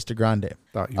edge to Vista Grande.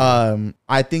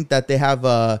 I think that they have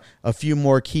a few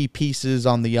more key pieces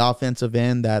on the offensive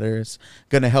end that is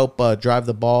going to help drive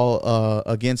the ball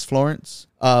against Florence.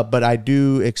 But I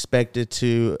do expect it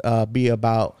to be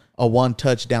about a 1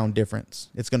 touchdown difference.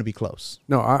 It's going to be close.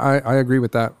 No, I agree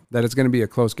with that it's going to be a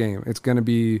close game. It's going to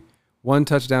be 1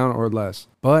 touchdown or less.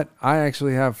 But I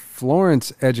actually have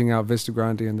Florence edging out Vista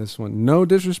Grande in this one. No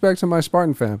disrespect to my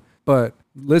Spartan fam, but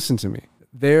listen to me.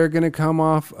 They're going to come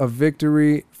off a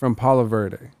victory from Palo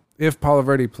Verde. If Palo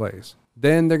Verde plays,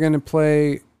 then they're going to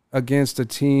play against a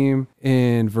team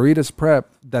in Veritas Prep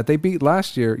that they beat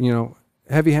last year,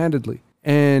 heavy-handedly.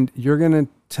 And you're going to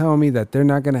tell me that they're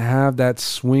not going to have that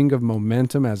swing of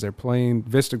momentum as they're playing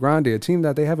Vista Grande, a team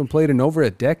that they haven't played in over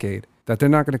a decade, that they're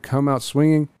not going to come out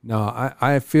swinging? No,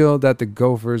 I feel that the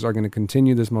Gophers are going to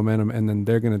continue this momentum, and then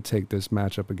they're going to take this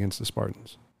matchup against the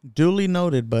Spartans. Duly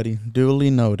noted, buddy. Duly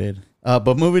noted.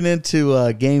 But moving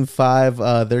into game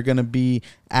 5, they're going to be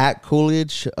at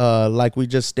Coolidge. Like we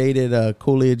just stated,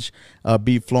 Coolidge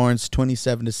beat Florence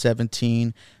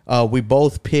 27-17. We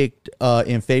both picked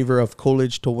in favor of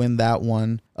Coolidge to win that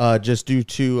one, just due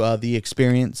to the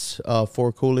experience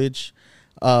for Coolidge.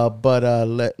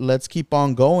 But let's keep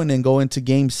on going and go into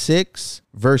game 6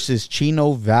 versus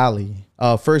Chino Valley.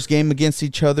 First game against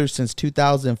each other since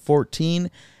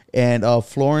 2014. And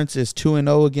Florence is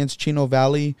 2-0 against Chino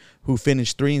Valley, who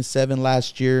finished 3-7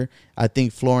 last year. I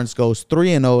think Florence goes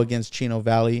 3-0 against Chino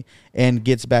Valley and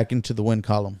gets back into the win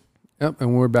column. Yep,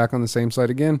 and we're back on the same side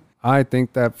again. I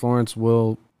think that Florence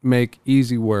will make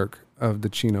easy work of the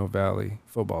Chino Valley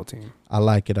football team. I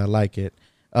like it.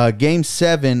 Game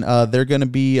 7, they're going to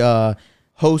be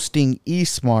hosting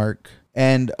Eastmark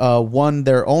and won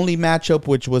their only matchup,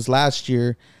 which was last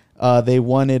year. They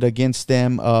won it against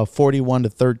them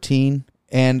 41-13.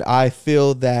 And I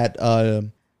feel that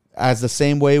as the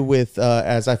same way with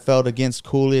as I felt against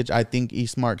Coolidge, I think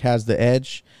Eastmark has the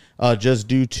edge just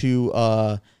due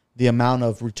to the amount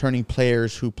of returning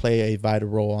players who play a vital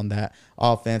role on that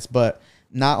offense. But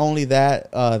not only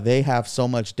that, they have so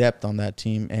much depth on that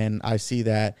team, and I see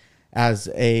that as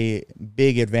a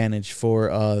big advantage for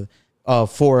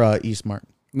Eastmark.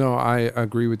 No, I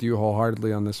agree with you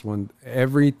wholeheartedly on this one.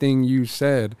 Everything you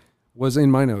said was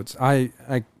in my notes. I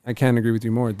can't agree with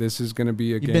you more. This is going to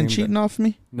be a game. You've been cheating off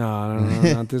me? No,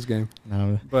 not this game.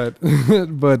 No. But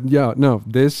yeah, no,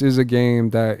 this is a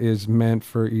game that is meant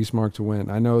for Eastmark to win.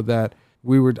 I know that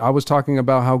I was talking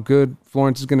about how good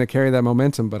Florence is going to carry that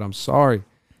momentum, but I'm sorry.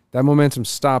 That momentum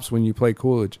stops when you play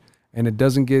Coolidge, and it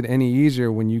doesn't get any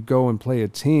easier when you go and play a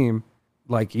team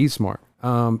like Eastmark.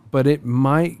 But it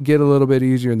might get a little bit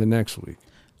easier in the next week.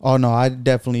 Oh, no, I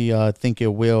definitely think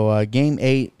it will. Game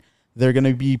 8, they're going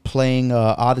to be playing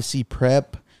Odyssey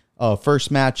Prep,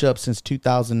 first matchup since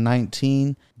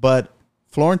 2019. But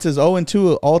Florence is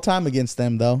 0-2 all-time against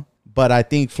them, though. But I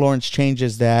think Florence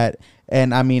changes that.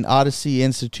 And, I mean, Odyssey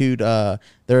Institute, they're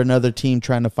another team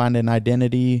trying to find an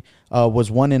identity, was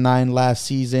 1-9 last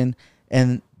season,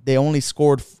 and they only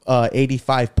scored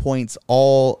 85 points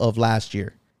all of last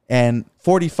year. And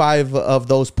 45 of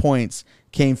those points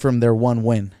came from their one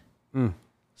win.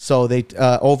 So they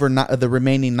the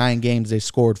remaining 9 games, they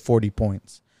scored 40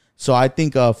 points. So I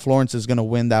think Florence is going to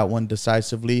win that one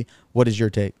decisively. What is your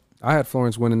take? I had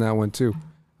Florence winning that one, too.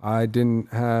 I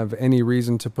didn't have any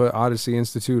reason to put Odyssey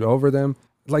Institute over them.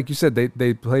 Like you said,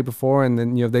 they played before, and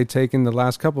then they've taken the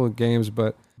last couple of games,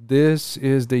 but this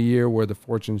is the year where the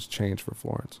fortunes change for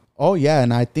Florence. Oh, yeah,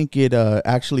 and I think it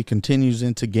actually continues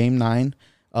into Game 9.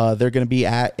 They're going to be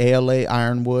at ALA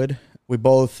Ironwood. We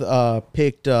both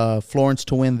picked Florence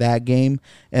to win that game.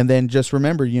 And then just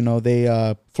remember,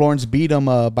 Florence beat them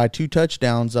by 2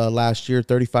 touchdowns last year,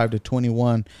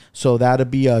 35-21. So that'll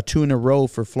be 2 in a row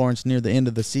for Florence near the end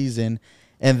of the season.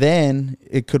 And then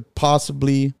it could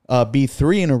possibly be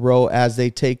 3 in a row as they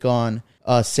take on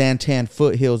Santan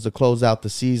Foothills to close out the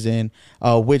season,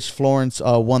 which Florence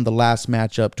won the last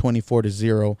matchup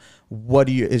 24-0. What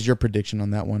is your prediction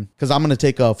on that one? Because I'm going to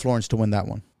take Florence to win that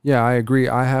one. Yeah, I agree.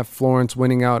 I have Florence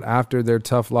winning out after their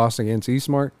tough loss against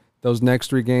Eastmark. Those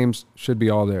next 3 games should be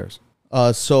all theirs.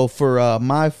 So for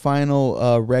my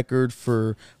final record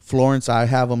for Florence, I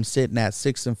have them sitting at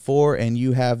 6-4, and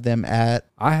you have them at?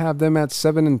 I have them at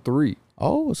 7-3.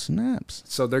 Oh, snaps!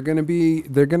 So they're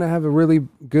gonna have a really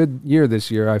good year this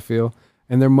year, I feel,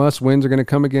 and their must wins are gonna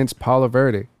come against Palo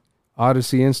Verde,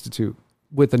 Odyssey Institute.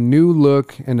 With a new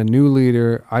look and a new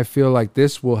leader, I feel like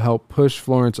this will help push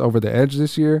Florence over the edge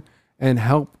this year and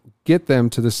help get them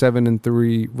to the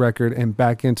 7-3 record and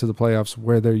back into the playoffs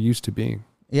where they're used to being.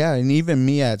 Yeah, and even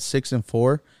me at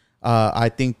 6-4, I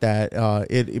think that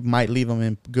it might leave them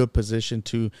in good position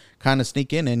to kind of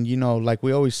sneak in. And like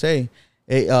we always say,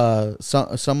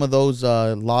 some of those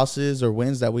losses or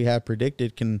wins that we have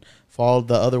predicted can fall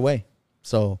the other way.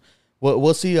 So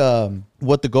we'll see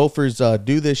what the Gophers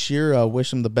do this year. Wish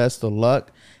them the best of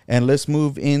luck. And let's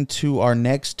move into our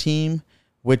next team,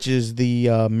 which is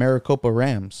the Maricopa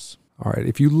Rams. All right,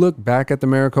 if you look back at the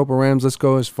Maricopa Rams, let's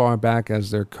go as far back as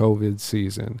their COVID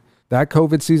season. That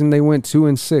COVID season, they went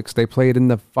 2-6. They played in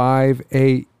the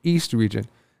 5A East region.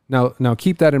 Now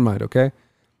keep that in mind, okay?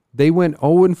 They went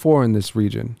 0-4 in this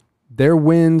region. Their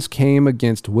wins came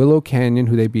against Willow Canyon,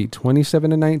 who they beat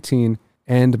 27-19,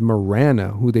 and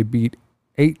Marana, who they beat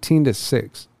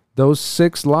 18-6. Those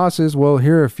 6 losses, well,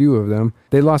 here are a few of them.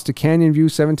 They lost to Canyon View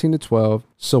 17-12,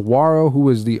 Saguaro, who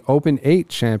was the Open 8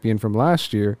 champion from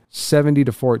last year,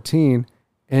 70-14,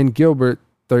 and Gilbert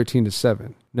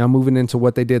 13-7. Now moving into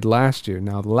what they did last year.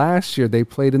 Now last year they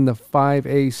played in the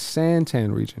 5A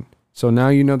Santan region. So now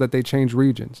you know that they changed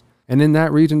regions. And in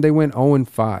that region they went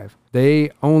 0-5.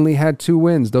 They only had 2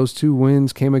 wins. Those 2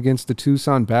 wins came against the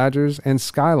Tucson Badgers and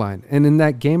Skyline. And in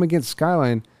that game against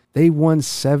Skyline, they won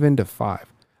 7-5.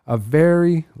 A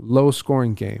very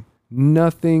low-scoring game.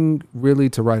 Nothing really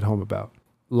to write home about.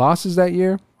 Losses that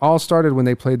year all started when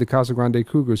they played the Casa Grande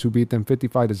Cougars, who beat them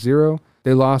 55-0.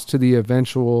 They lost to the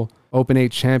eventual Open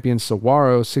 8 champion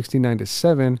Saguaro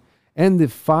 69-7, and the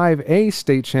 5A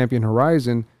state champion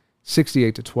Horizon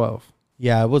 68-12.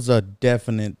 Yeah, it was a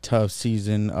definite tough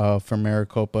season for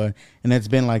Maricopa, and it's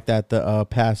been like that the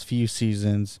past few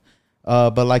seasons.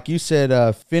 But like you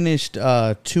said, finished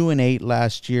 2-8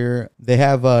 last year. They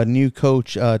have a new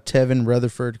coach, Tevin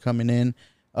Rutherford, coming in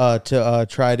to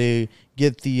try to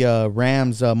get the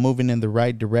Rams moving in the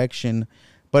right direction.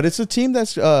 But it's a team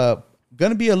that's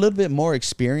going to be a little bit more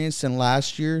experienced than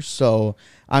last year. So,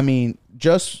 I mean,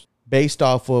 just based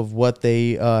off of what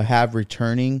they have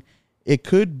returning, it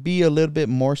could be a little bit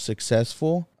more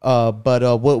successful. But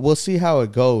we'll see how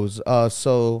it goes.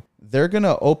 So they're going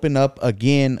to open up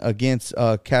again against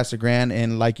Casa Grande.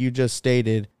 And like you just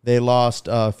stated, they lost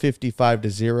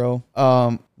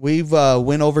 55-0. We've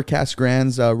went over Casa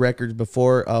Grande's records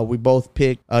before. We both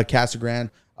picked Casa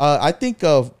Grande. I think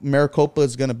Maricopa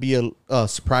is going to be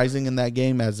surprising in that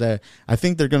game, as I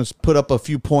think they're going to put up a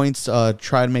few points,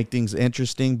 try to make things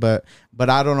interesting, but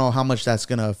I don't know how much that's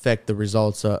going to affect the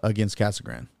results against Casa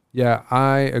Grande. Yeah,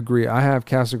 I agree. I have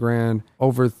Casa Grande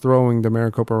overthrowing the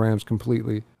Maricopa Rams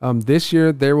completely. This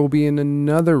year, they will be in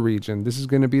another region. This is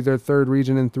going to be their third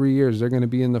region in 3 years. They're going to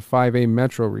be in the 5A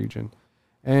Metro region.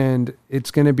 And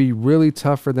it's going to be really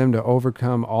tough for them to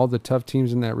overcome all the tough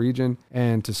teams in that region.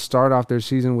 And to start off their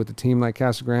season with a team like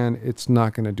Casa Grande, it's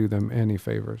not going to do them any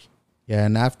favors. Yeah,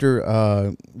 and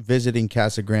after visiting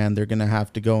Casa Grande, they're going to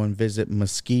have to go and visit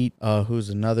Mesquite, who's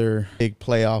another big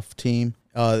playoff team.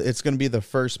 It's going to be the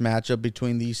first matchup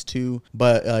between these two,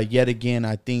 but yet again,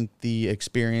 I think the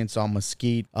experience on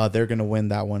Mesquite, they're going to win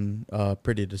that one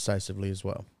pretty decisively as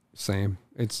well. Same.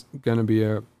 It's going to be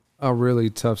a really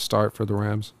tough start for the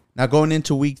Rams. Now going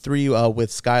into week 3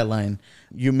 with Skyline,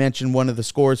 you mentioned one of the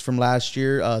scores from last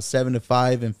year,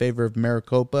 7-5 in favor of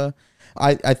Maricopa.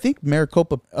 I think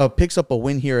Maricopa picks up a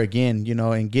win here again,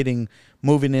 and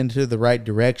moving into the right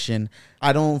direction.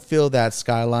 I don't feel that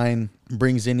Skyline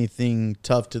brings anything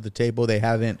tough to the table. They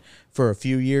haven't for a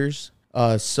few years.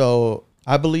 So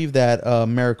I believe that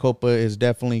Maricopa is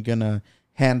definitely going to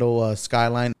handle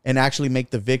Skyline and actually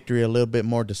make the victory a little bit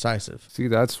more decisive. See,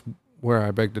 that's where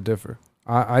I beg to differ.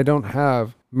 I don't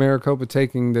have Maricopa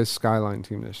taking this Skyline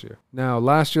team this year. Now,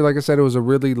 last year, like I said, it was a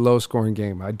really low-scoring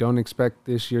game. I don't expect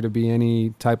this year to be any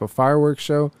type of fireworks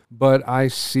show, but I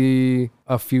see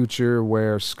a future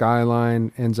where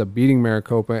Skyline ends up beating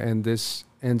Maricopa, and this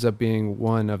ends up being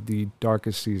one of the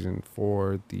darkest seasons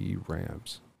for the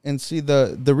Rams. And see,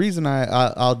 the reason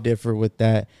I'll differ with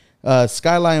that,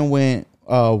 Skyline went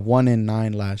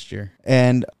 1-9 last year,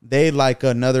 and they, like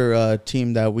another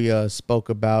team that we spoke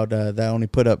about that only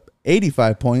put up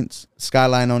 85 points.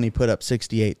 Skyline only put up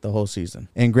 68 the whole season.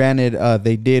 And granted,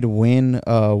 they did win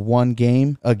one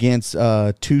game against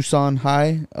Tucson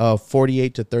High,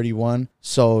 48-31.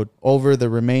 So over the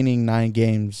remaining 9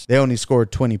 games, they only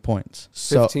scored 20 points.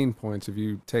 15 points if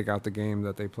you take out the game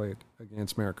that they played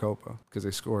against Maricopa, because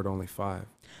they scored only 5.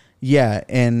 Yeah,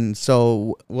 and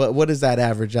so what does that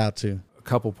average out to? A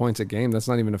couple points a game. That's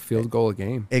not even a field goal a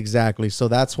game. Exactly. So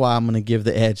that's why I'm going to give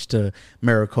the edge to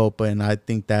Maricopa, and I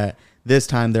think that this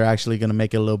time they're actually going to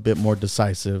make it a little bit more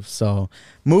decisive. So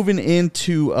moving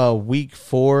into week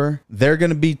 4, they're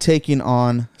going to be taking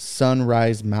on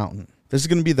Sunrise Mountain. This is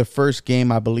going to be the first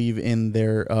game, I believe, in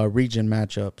their region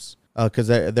matchups because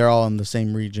they're all in the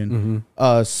same region.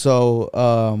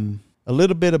 Mm-hmm. A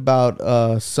little bit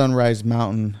about Sunrise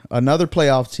Mountain, another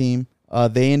playoff team.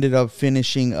 They ended up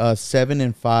finishing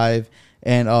 7-5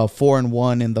 and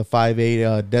 4-1 in the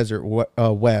 5A Desert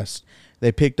West.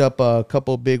 They picked up a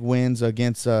couple big wins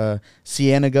against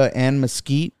Cienega and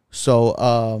Mesquite.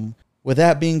 So with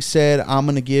that being said, I'm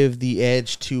going to give the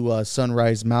edge to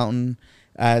Sunrise Mountain,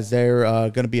 as they're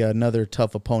going to be another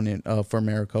tough opponent for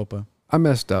Maricopa. I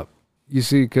messed up. You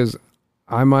see, because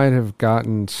I might have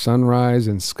gotten Sunrise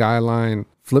and Skyline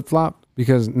flip-flopped,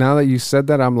 because now that you said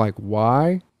that, I'm like,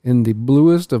 why in the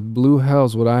bluest of blue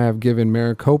hells would I have given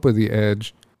Maricopa the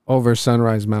edge over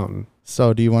Sunrise Mountain?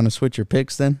 So do you want to switch your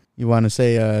picks then? You want to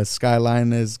say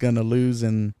Skyline is going to lose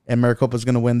and Maricopa is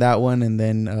going to win that one, and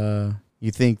then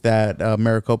you think that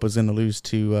Maricopa is going to lose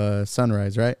to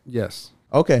Sunrise, right? Yes.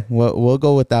 Okay, well, we'll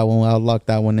go with that one. I'll lock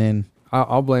that one in.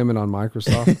 I'll blame it on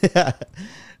Microsoft. Yeah.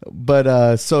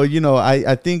 But so,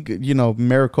 I think,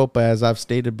 Maricopa, as I've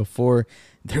stated before,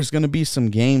 there's going to be some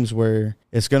games where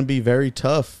it's going to be very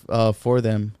tough for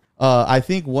them. I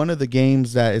think one of the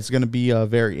games that is going to be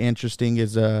very interesting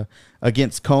is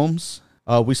against Combs.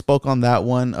 We spoke on that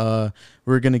one.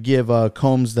 We're going to give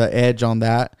Combs the edge on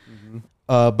that.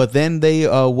 But then they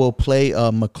will play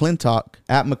McClintock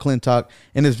at McClintock.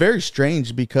 And it's very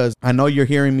strange because I know you're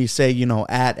hearing me say,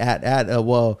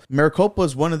 well, Maricopa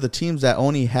is one of the teams that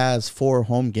only has 4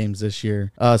 home games this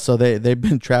year. So they've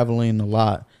been traveling a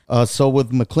lot. So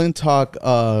with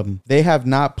McClintock, they have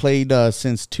not played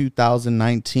since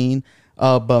 2019.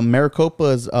 But Maricopa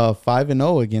is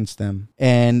 5-0 against them.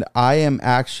 And I am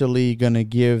actually going to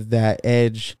give that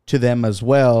edge to them as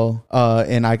well.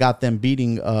 And I got them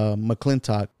beating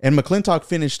McClintock. And McClintock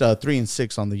finished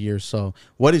 3-6 on the year. So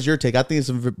what is your take? I think it's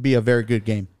going to be a very good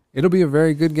game. It'll be a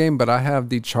very good game, but I have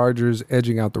the Chargers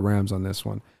edging out the Rams on this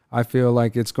one. I feel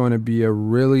like it's going to be a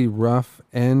really rough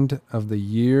end of the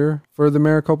year for the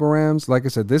Maricopa Rams. Like I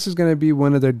said, this is going to be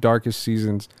one of their darkest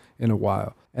seasons in a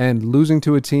while. And losing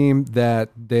to a team that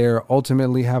they're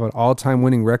ultimately have an all-time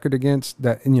winning record against,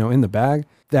 that, in the bag,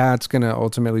 that's going to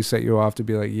ultimately set you off to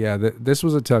be like, yeah, this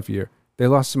was a tough year. They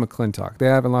lost to McClintock. They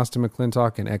haven't lost to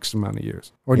McClintock in X amount of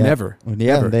years. Or never.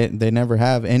 Yeah, never. They never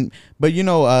have. But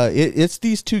it's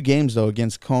these 2 games, though,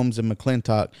 against Combs and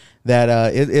McClintock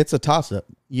that it's a toss-up.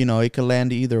 It could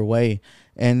land either way.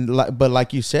 But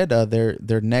like you said,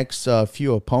 their next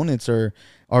few opponents are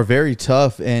are very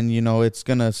tough. And, it's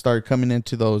going to start coming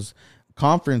into those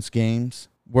conference games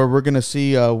where we're going to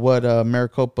see what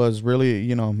Maricopa is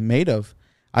really, made of.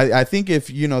 I think if,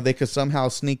 they could somehow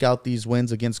sneak out these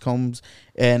wins against Combs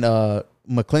and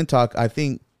McClintock, I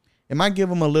think it might give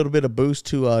them a little bit of boost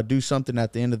to do something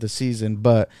at the end of the season.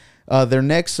 But their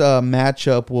next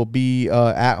matchup will be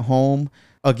at home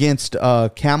against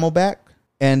Camelback.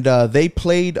 And they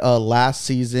played last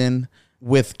season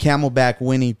with Camelback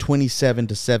winning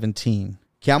 27-17.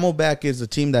 Camelback is a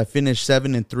team that finished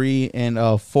 7-3 and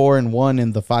 4-1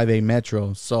 in the 5A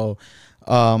Metro. So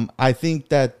I think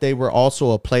that they were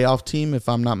also a playoff team, if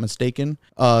I'm not mistaken.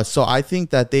 So I think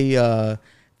that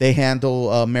they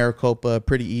handle Maricopa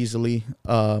pretty easily,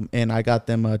 and I got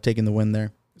them taking the win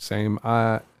there. Same.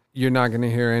 You're not going to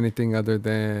hear anything other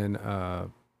than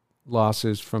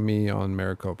losses from me on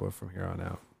Maricopa from here on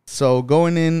out. So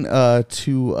going in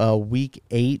to week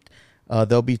 8,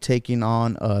 they'll be taking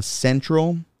on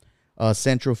Central.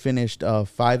 Central finished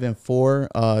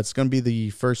 5-4. It's going to be the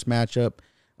first matchup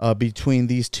between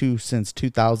these two since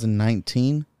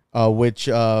 2019, which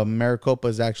Maricopa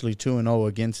is actually 2-0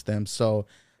 against them. So,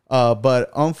 but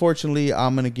unfortunately,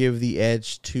 I'm going to give the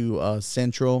edge to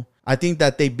Central. I think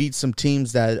that they beat some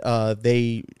teams that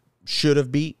they should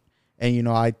have beat. And,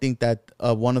 I think that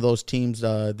one of those teams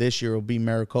this year will be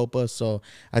Maricopa. So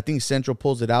I think Central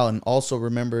pulls it out. And also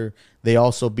remember, they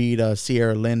also beat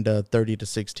Sierra Linda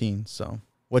 30-16. So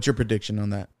what's your prediction on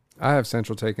that? I have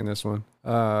Central taking this one.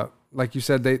 Like you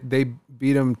said, they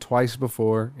beat them twice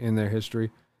before in their history.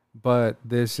 But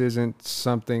this isn't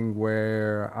something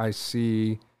where I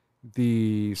see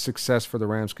the success for the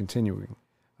Rams continuing.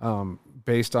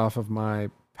 Based off of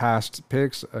my past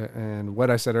picks and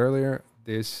what I said earlier,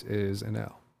 this is an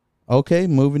L. Okay,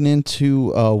 moving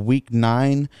into week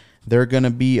 9, they're going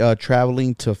to be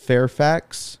traveling to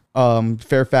Fairfax.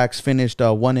 Fairfax finished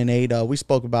 1-8. We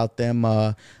spoke about them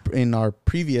in our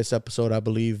previous episode, I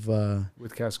believe.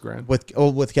 With Casagran. With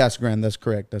Casagran,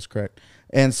 that's correct.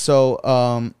 And so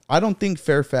I don't think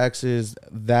Fairfax is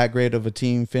that great of a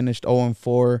team. Finished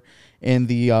 0-4 in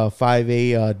the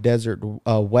 5A Desert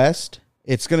West.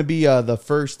 It's going to be the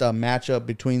first matchup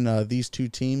between these two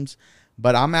teams.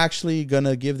 But I'm actually going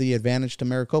to give the advantage to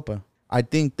Maricopa. I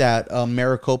think that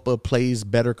Maricopa plays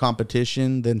better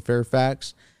competition than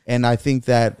Fairfax. And I think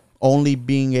that only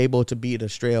being able to beat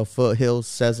Estrella Foothills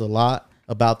says a lot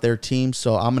about their team.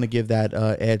 So I'm going to give that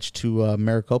edge to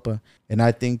Maricopa. And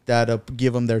I think that'll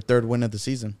give them their 3rd win of the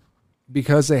season.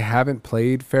 Because they haven't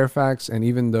played Fairfax, and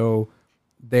even though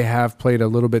they have played a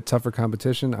little bit tougher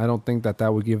competition, I don't think that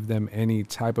would give them any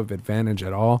type of advantage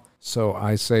at all. So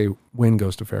I say win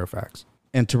goes to Fairfax.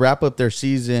 And to wrap up their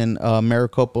season,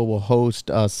 Maricopa will host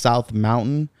South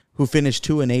Mountain, who finished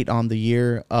 2-8 on the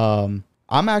year. I'm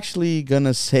actually going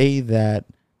to say that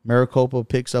Maricopa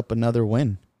picks up another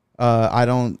win.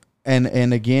 And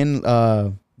again,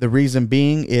 the reason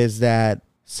being is that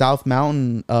South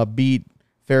Mountain beat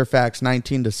Fairfax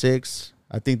 19-6.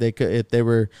 I think they could, if they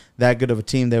were that good of a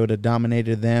team, they would have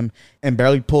dominated them and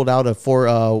barely pulled out a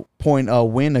 4-point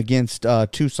win against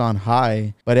Tucson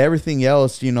High. But everything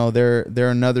else, they're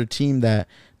another team that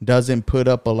doesn't put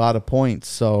up a lot of points.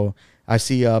 So I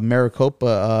see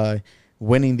Maricopa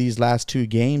winning these last 2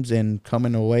 games and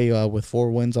coming away with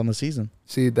 4 wins on the season.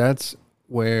 See, that's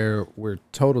where we're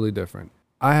totally different.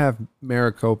 I have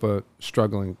Maricopa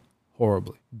struggling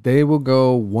horribly. They will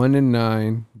go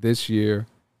 1-9 this year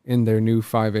in their new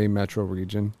 5A Metro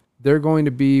region. They're going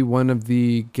to be one of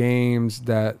the games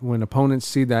that when opponents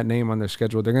see that name on their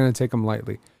schedule, they're going to take them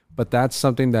lightly. But that's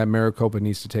something that Maricopa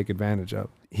needs to take advantage of.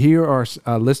 Here are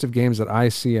a list of games that I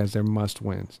see as their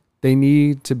must-wins. They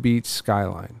need to beat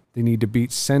Skyline. They need to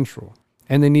beat Central.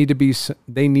 And they need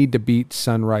to beat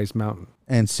Sunrise Mountain.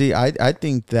 And see, I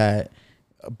think that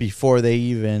before they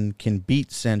even can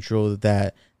beat Central,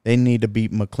 that they need to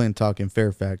beat McClintock and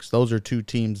Fairfax. Those are 2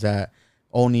 teams that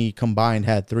only combined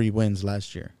had 3 wins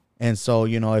last year. And so,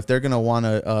 if they're going to want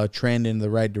to trend in the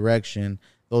right direction,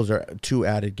 those are 2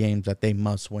 added games that they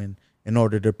must win in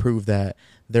order to prove that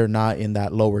they're not in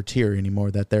that lower tier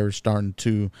anymore, that they're starting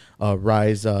to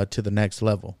rise to the next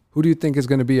level. Who do you think is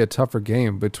going to be a tougher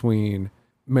game between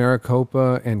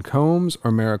Maricopa and Combs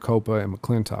or Maricopa and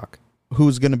McClintock?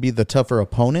 Who's going to be the tougher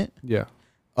opponent? Yeah.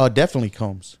 Definitely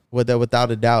Combs,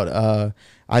 without a doubt.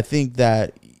 I think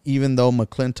that even though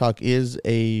McClintock is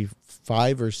a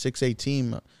 5 or 6A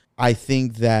team, I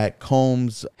think that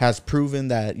Combs has proven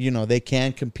that, they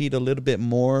can compete a little bit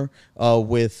more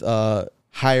with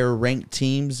higher ranked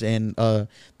teams and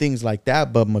things like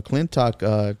that. But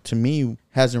McClintock, to me,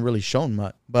 hasn't really shown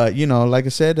much. But, like I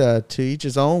said, to each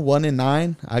his own,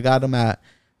 1-9. I got them at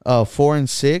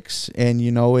 4-6,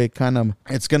 and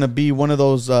it's gonna be one of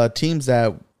those teams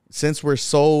that, since we're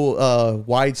so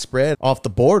widespread off the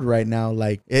board right now,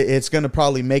 like it's gonna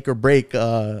probably make or break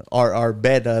our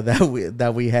bet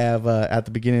that we have at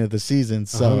the beginning of the season.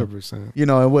 So 100%.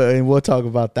 and we'll talk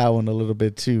about that one a little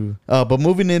bit too. But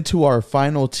moving into our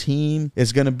final team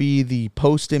is gonna be the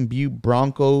Poston Butte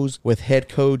Broncos with head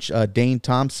coach Dane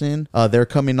Thompson. They're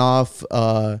coming off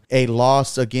a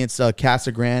loss against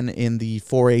Casa Grande in the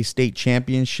 4A state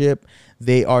championship.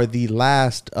 They are the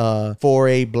last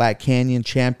 4A Black Canyon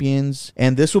champions.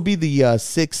 And this will be the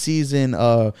sixth season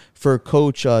for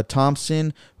Coach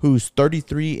Thompson, who's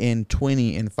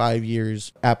 33-20 in 5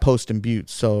 years at Poston Butte.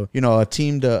 So, a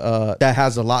team that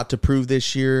has a lot to prove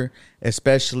this year,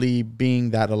 especially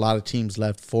being that a lot of teams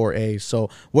left 4A. So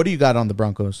what do you got on the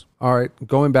Broncos? All right,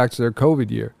 going back to their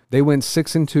COVID year, they went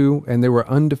 6-2, and they were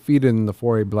undefeated in the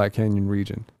 4A Black Canyon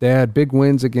region. They had big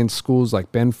wins against schools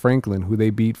like Ben Franklin, who they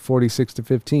beat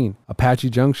 46-15, Apache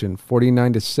Junction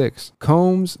 49-6,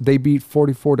 Combs they beat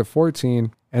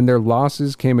 44-14, and their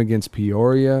losses came against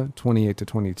Peoria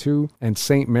 28-22, and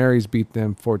St. Mary's beat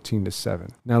them 14-7.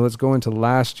 Now let's go into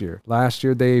last year. Last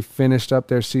year they finished up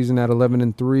their season at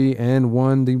 11-3 and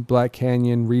won the Black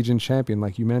Canyon region champion,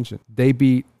 like you mentioned. They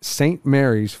beat St.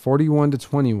 Mary's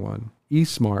 41-21,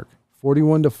 Eastmark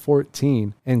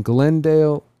 41-14, and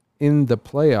Glendale in the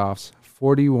playoffs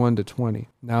 41-20.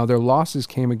 Now their losses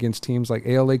came against teams like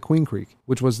ALA Queen Creek,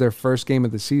 which was their first game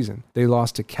of the season. They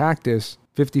lost to Cactus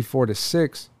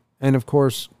 54-6, and of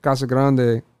course Casa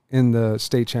Grande in the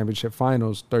state championship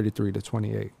finals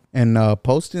 33-28. And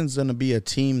Poston's going to be a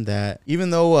team that,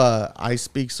 even though I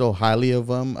speak so highly of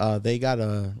them, they got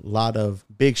a lot of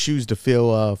big shoes to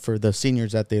fill for the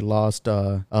seniors that they lost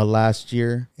last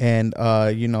year. And,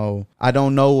 I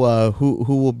don't know who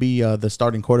will be the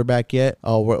starting quarterback yet.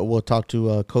 We'll talk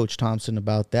to Coach Thompson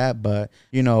about that. But,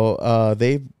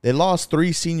 they lost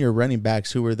 3 senior running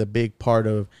backs who were the big part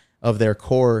of their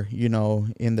core,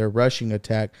 in their rushing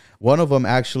attack. One of them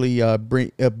actually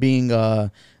being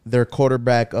their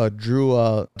quarterback, Drew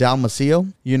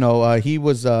Dalmacio. He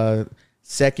was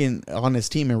second on his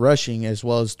team in rushing, as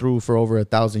well as threw for over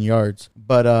 1,000 yards.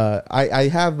 But I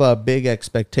have big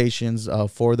expectations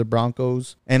for the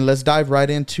Broncos. And let's dive right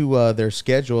into their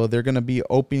schedule. They're going to be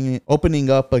opening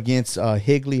up against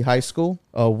Higley High School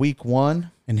week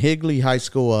 1. And Higley High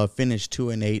School finished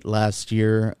 2-8 last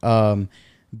year.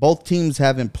 Both teams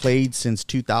haven't played since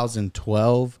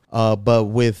 2012, but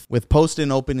with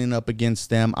Poston opening up against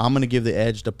them, I'm going to give the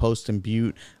edge to Poston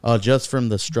Butte just from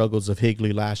the struggles of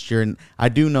Higley last year. And I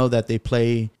do know that they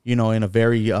play, in a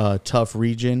very tough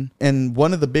region. And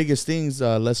one of the biggest things,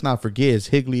 let's not forget, is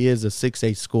Higley is a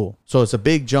 6A school. So it's a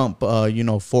big jump,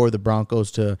 for the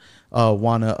Broncos to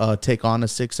want to take on a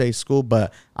 6A school.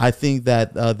 But I think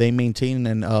that they maintain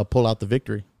and pull out the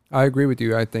victory. I agree with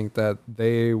you. I think that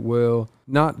they will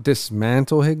not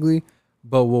dismantle Higley,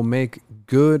 but will make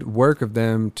good work of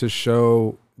them to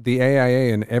show the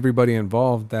AIA and everybody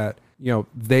involved that,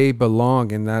 they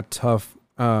belong in that tough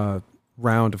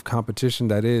round of competition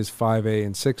that is 5A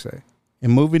and 6A.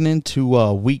 And moving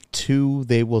into week 2,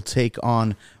 they will take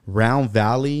on Round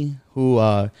Valley, who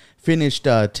finished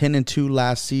 10-2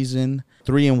 last season,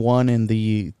 3-1 in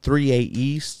the 3A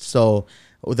East. So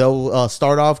they'll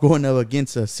start off going up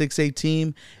against a 6A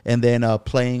team and then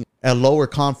playing a lower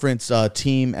conference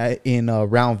team in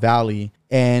Round Valley.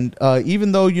 And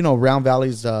even though, Round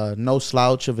Valley's no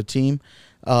slouch of a team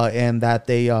and that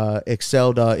they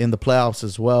excelled in the playoffs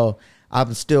as well,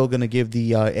 I'm still going to give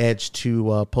the edge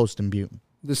to Poston Butte.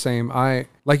 The same.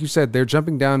 Like you said, they're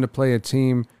jumping down to play a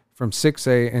team from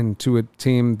 6A and to a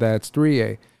team that's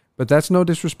 3A. But that's no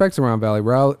disrespect to Round Valley.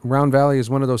 Round Valley is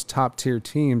one of those top-tier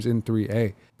teams in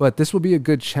 3A. But this will be a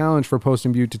good challenge for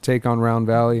Poston Butte to take on Round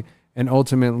Valley and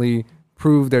ultimately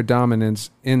prove their dominance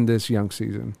in this young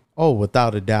season. Oh,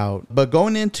 without a doubt. But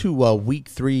going into week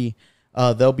 3,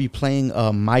 they'll be playing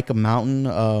Micah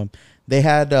Mountain. They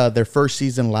had their first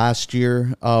season last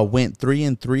year, went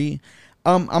 3-3.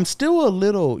 I'm still a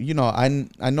little,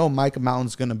 I know Micah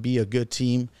Mountain's going to be a good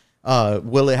team.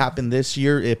 Will it happen this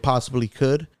year? It possibly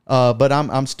could. But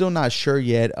I'm still not sure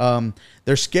yet.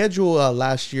 Their schedule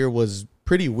last year was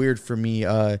pretty weird for me.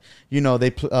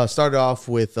 They started off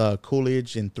with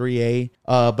Coolidge in 3A,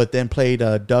 but then played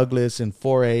Douglas in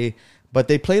 4A. But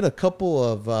they played a couple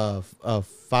of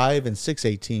 5 and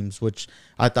 6A teams, which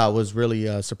I thought was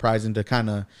really surprising to kind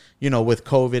of, with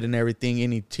COVID and everything,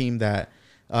 any team that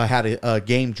had a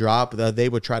game drop, they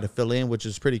would try to fill in, which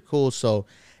is pretty cool. So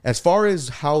as far as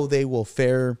how they will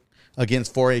fare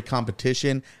against 4A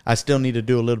competition, I still need to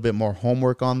do a little bit more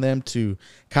homework on them to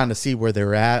kind of see where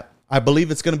they're at. I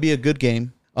believe it's going to be a good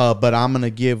game, but I'm going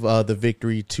to give the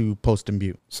victory to Post and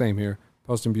Butte. Same here.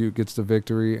 Post and Butte gets the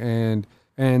victory, and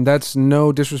that's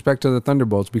no disrespect to the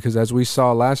Thunderbolts, because as we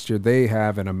saw last year, they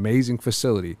have an amazing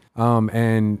facility,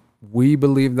 and we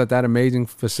believe that amazing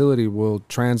facility will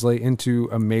translate into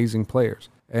amazing players.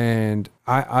 And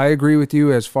I agree with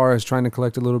you as far as trying to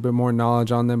collect a little bit more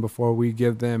knowledge on them before we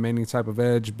give them any type of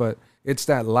edge, but it's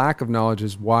that lack of knowledge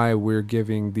is why we're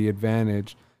giving the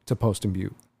advantage to Post and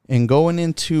Butte. And going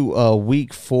into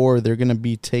week 4, they're going to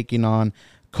be taking on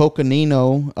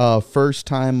Coconino. First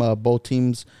time both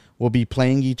teams will be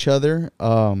playing each other.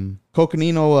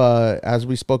 Coconino, as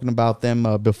we've spoken about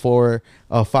them before,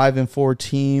 5-4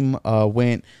 team,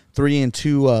 went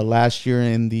 3-2 last year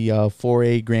in the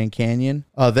 4A Grand Canyon.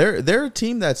 They're a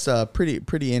team that's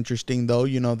pretty interesting though.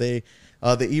 You know, they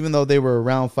even though they were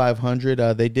around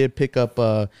 500, they did pick up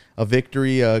a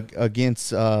victory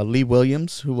against Lee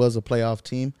Williams, who was a playoff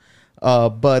team.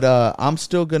 But I'm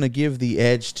still going to give the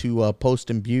edge to Post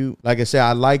and Butte. Like I said,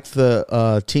 I like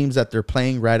the teams that they're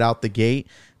playing right out the gate,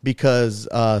 because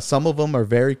some of them are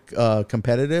very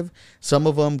competitive. Some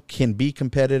of them can be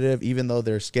competitive even though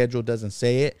their schedule doesn't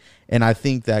say it. And I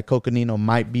think that Coconino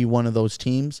might be one of those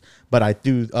teams, but I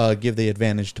do give the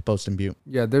advantage to Post and Butte.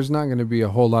 Yeah, there's not going to be a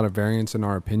whole lot of variance in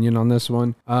our opinion on this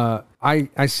one.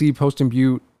 I see Post and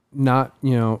Butte not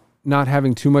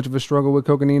having too much of a struggle with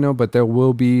Coconino, but there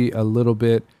will be a little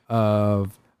bit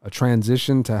of a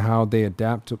transition to how they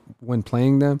adapt to when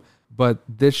playing them. But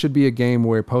this should be a game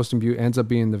where Post and Butte ends up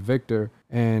being the victor,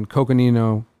 and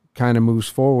Coconino kind of moves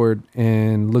forward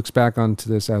and looks back onto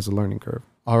this as a learning curve.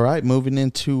 All right, moving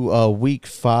into week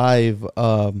 5,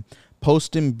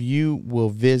 Post and Butte will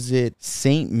visit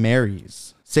St.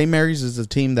 Mary's. St. Mary's is a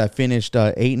team that finished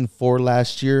 8-4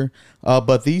 last year,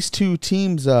 but these two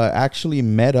teams actually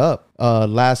met up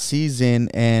last season,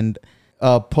 and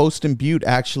Post and Butte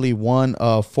actually won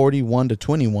 41-21.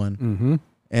 Mm-hmm.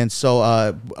 And so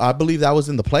I believe that was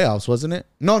in the playoffs, wasn't it?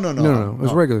 No. It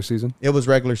was regular season. It was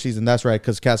regular season. That's right,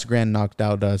 because Casa Grande knocked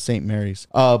out St. Mary's.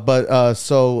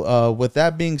 So with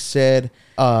that being said,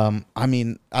 I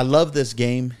mean, I love this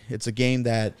game. It's a game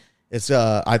that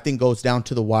I think goes down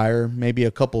to the wire, maybe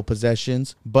a couple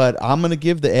possessions. But I'm going to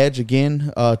give the edge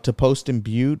again to Post and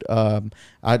Butte.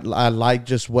 I like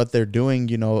just what they're doing,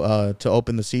 to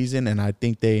open the season, and I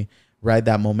think they ride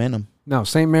that momentum. Now,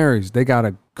 St. Mary's, they got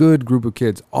a good group of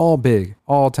kids, all big,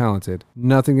 all talented.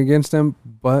 Nothing against them,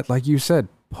 but like you said,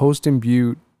 Post and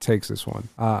Butte takes this one.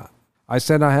 I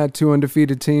said I had 2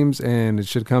 undefeated teams, and it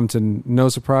should come to no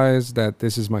surprise that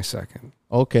this is my second.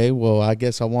 Okay, well, I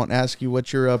guess I won't ask you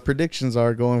what your predictions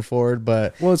are going forward,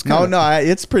 but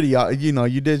it's pretty.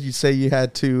 You say you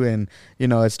had 2, and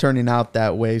it's turning out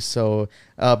that way. So,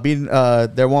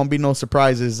 there won't be no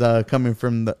surprises coming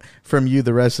from you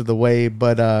the rest of the way.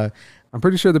 But I'm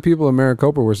pretty sure the people in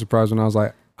Maricopa were surprised when I was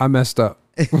like, I messed up.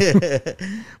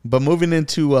 But moving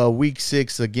into week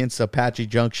 6 against Apache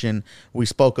Junction, we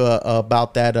spoke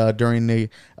about that during the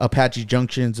Apache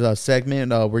Junction's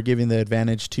segment. We're giving the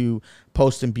advantage to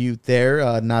Post and Butte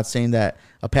there. Not saying that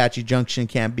Apache Junction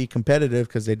can't be competitive,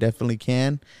 because they definitely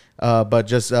can. But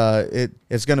just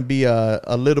it's going to be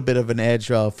a little bit of an edge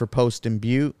for Post and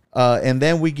Butte. And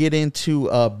then we get into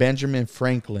Benjamin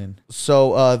Franklin.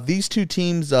 So these two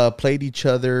teams played each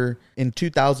other in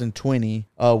 2020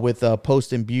 with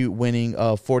Post and Butte winning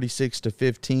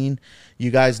 46-15.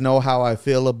 You guys know how I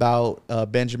feel about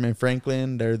Benjamin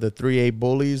Franklin. They're the 3A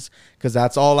bullies, because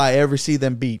that's all I ever see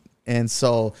them beat. And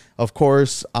so, of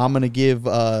course, I'm going to give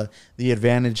the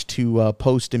advantage to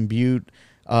Post and Butte.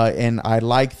 And I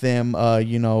like them,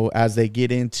 as they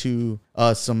get into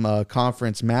some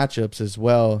conference matchups as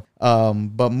well.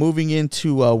 But moving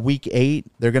into week 8,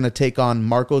 they're going to take on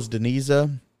Marcos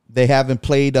Deniza. They haven't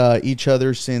played each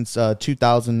other since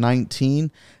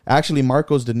 2019. Actually,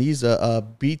 Marcos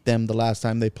Deniza beat them the last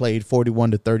time they played,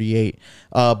 41-38.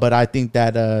 But I think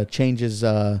that changes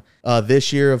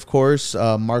this year, of course.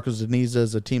 Marcos Deniza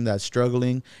is a team that's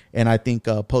struggling, and I think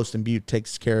Post and Butte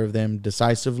takes care of them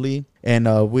decisively.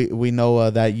 And we know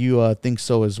that you think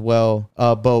so as well.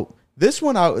 But This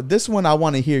one I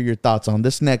want to hear your thoughts on.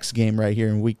 This next game right here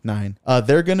in week 9.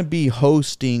 They're going to be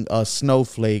hosting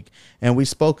Snowflake. And we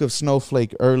spoke of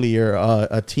Snowflake earlier,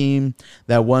 a team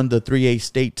that won the 3A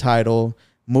state title,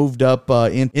 moved up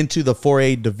into the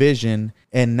 4A division,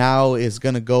 and now is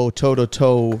going to go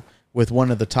toe-to-toe with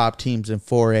one of the top teams in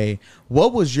 4A.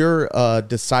 What was your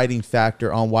deciding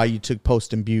factor on why you took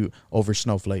Post and Butte over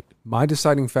Snowflake? My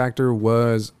deciding factor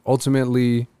was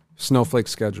ultimately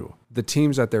Snowflake's schedule. The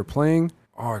teams that they're playing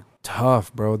are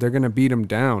tough, bro. They're going to beat them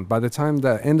down. By the time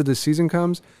the end of the season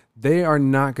comes, they are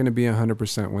not going to be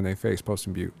 100% when they face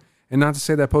Poston Butte. And not to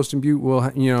say that Poston Butte will,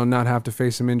 not have to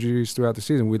face some injuries throughout the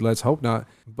season. Let's hope not.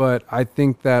 But I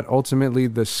think that ultimately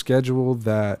the schedule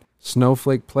that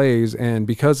Snowflake plays, and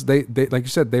because they like you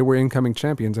said, they were incoming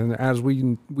champions, and as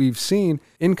we've seen,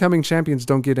 incoming champions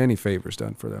don't get any favors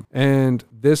done for them. And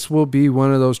this will be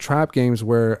one of those trap games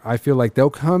where I feel like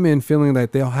they'll come in feeling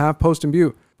that they'll have Poston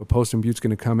Butte, but Poston Butte's going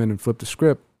to come in and flip the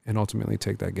script and ultimately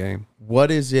take that game.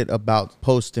 What is it about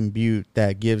Poston Butte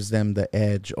that gives them the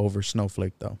edge over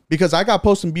Snowflake, though? Because I got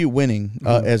Poston Butte winning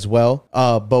as well.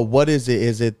 But what is it?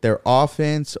 Is it their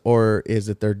offense or is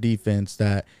it their defense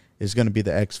that is going to be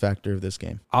the X factor of this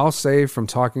game? I'll say from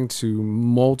talking to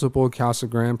multiple Casa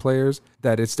Grande players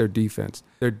that it's their defense.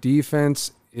 Their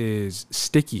defense is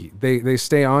sticky. They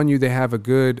stay on you. They have a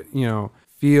good,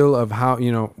 feel of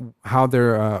how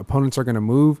their opponents are going to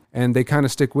move, and they kind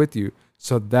of stick with you.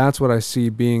 So that's what I see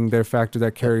being their factor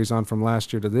that carries on from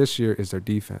last year to this year is their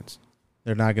defense.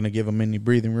 They're not going to give them any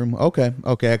breathing room. Okay.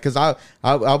 Because I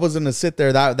was going to sit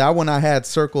there. That one I had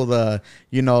circled, and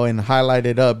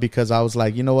highlighted up because I was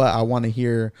like, you know what? I want to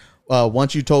hear.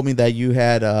 Once you told me that you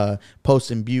had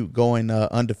Poston Butte going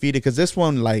undefeated, because this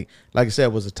one, like I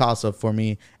said, was a toss-up for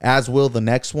me, as will the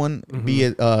next one be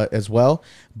as well.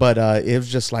 But it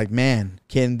was just like, man,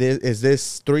 is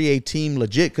this 3A team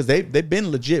legit? Because they've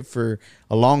been legit for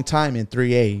a long time in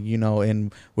 3A,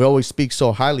 and we always speak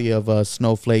so highly of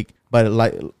Snowflake.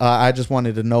 But I just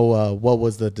wanted to know what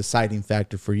was the deciding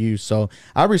factor for you. So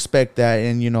I respect that.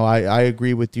 And, I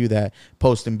agree with you that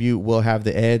Poston Butte will have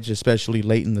the edge, especially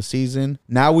late in the season.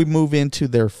 Now we move into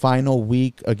their final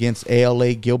week against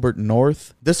ALA Gilbert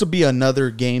North. This will be another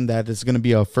game that is going to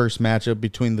be a first matchup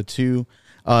between the two.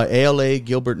 ALA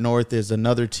Gilbert North is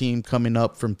another team coming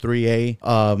up from 3A,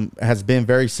 has been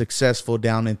very successful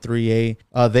down in 3A.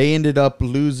 They ended up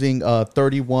losing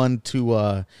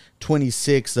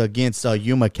 31-26 against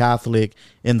Yuma Catholic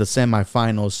in the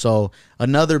semifinals. So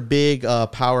another big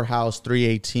powerhouse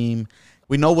 3A team.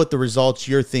 We know what the results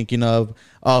you're thinking of.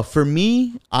 For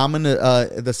me, I'm going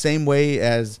to, the same way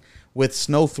as with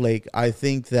Snowflake, I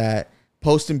think that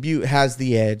Poston Butte has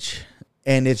the edge.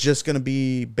 And it's just going to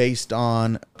be based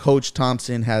on Coach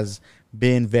Thompson has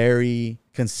been very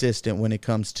consistent when it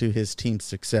comes to his team's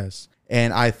success.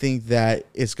 And I think that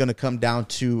it's going to come down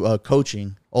to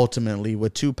coaching ultimately.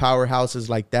 With two powerhouses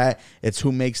like that, it's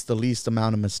who makes the least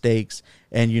amount of mistakes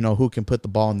and, who can put the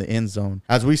ball in the end zone.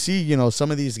 As we see,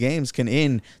 some of these games can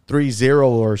end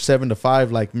 3-0 or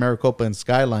 7-5 like Maricopa and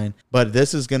Skyline. But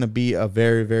this is going to be a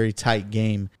very, very tight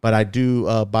game. But I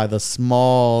do, by the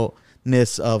smallness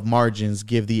of margins,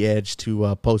 give the edge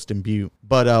to Poston Butte.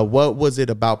 But what was it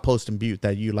about Poston Butte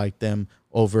that you liked them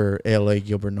over ALA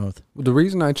Gilbert North? The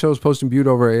reason I chose Poston Butte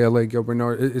over ALA Gilbert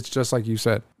North, it's just like you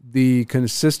said, the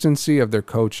consistency of their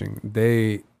coaching.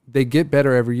 They get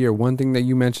better every year. One thing that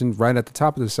you mentioned right at the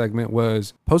top of the segment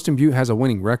was Poston Butte has a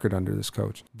winning record under this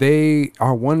coach. They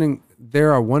are one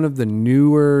of the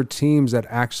newer teams that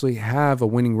actually have a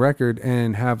winning record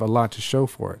and have a lot to show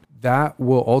for it. That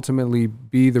will ultimately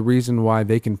be the reason why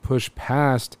they can push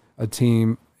past a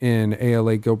team in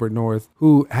ALA Gilbert North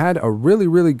who had a really,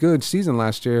 really good season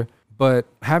last year, but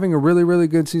having a really, really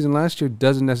good season last year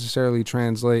doesn't necessarily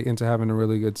translate into having a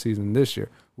really good season this year.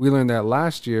 We learned that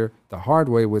last year the hard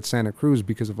way with Santa Cruz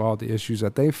because of all the issues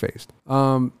that they faced.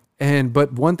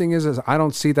 But one thing is I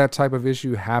don't see that type of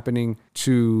issue happening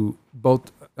to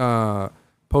both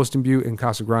Poston Butte and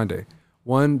Casa Grande.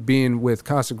 One being with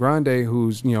Casa Grande,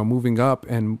 who's moving up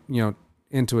and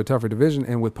into a tougher division,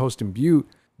 and with Poston Butte,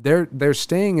 they're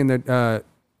staying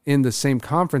in the same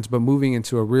conference but moving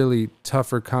into a really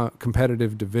tougher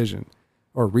competitive division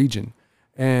or region.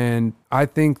 And I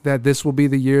think that this will be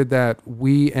the year that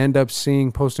we end up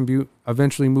seeing Poston Butte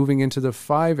eventually moving into the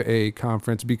 5A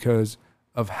conference because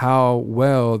of how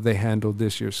well they handled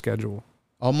this year's schedule.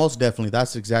 Most definitely.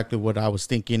 That's exactly what I was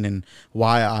thinking, and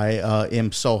why I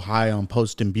am so high on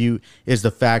Poston Butte is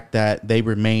the fact that they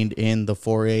remained in the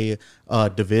 4A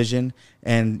division,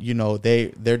 and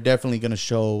they're definitely going to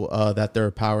show that they're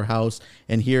a powerhouse.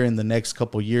 And here in the next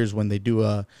couple years, when they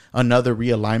do another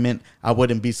realignment, I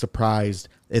wouldn't be surprised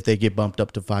if they get bumped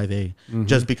up to 5A,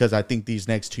 just because I think these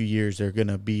next 2 years are going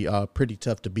to be pretty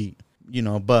tough to beat.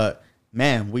 But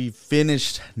man, we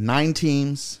finished 9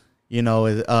 teams.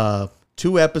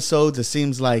 2 episodes. It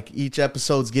seems like each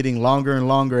episode's getting longer and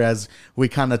longer as we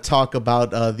kind of talk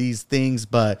about these things.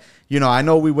 But, I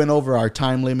know we went over our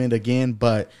time limit again,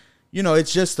 but,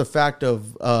 it's just the fact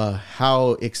of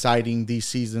how exciting these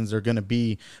seasons are going to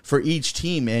be for each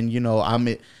team. And,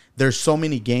 there's so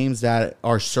many games that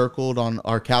are circled on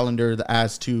our calendar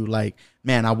as to like,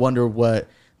 man, I wonder what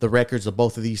the records of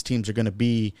both of these teams are going to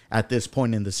be at this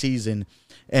point in the season.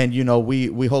 And, you know,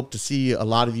 we hope to see a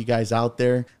lot of you guys out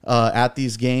there at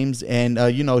these games and,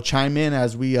 you know, chime in,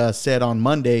 as we said on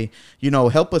Monday, you know,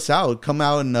 help us out. Come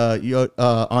out and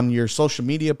on your social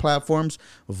media platforms,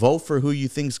 vote for who you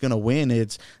think is going to win.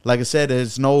 It's like I said,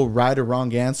 there's no right or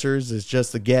wrong answers. It's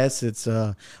just a guess. It's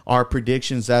our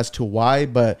predictions as to why.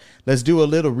 But let's do a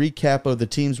little recap of the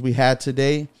teams we had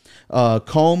today.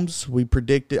 Combs,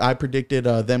 I predicted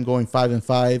them going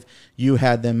 5-5. You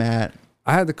had them at...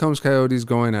 I had the Combs Coyotes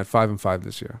going at 5-5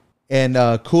 this year. And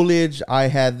Coolidge, I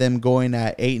had them going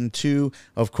at 8-2.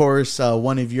 Of course,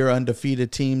 one of your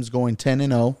undefeated teams going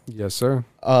 10-0. Yes, sir.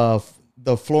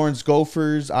 The Florence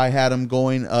Gophers, I had them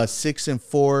going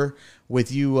 6-4.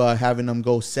 With you having them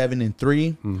go 7-3.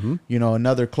 Mm-hmm. You know,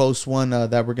 another close one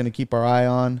that we're going to keep our eye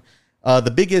on.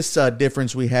 The biggest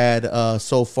difference we had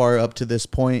so far up to this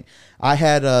point, I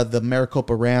had the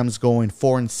Maricopa Rams going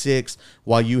 4-6,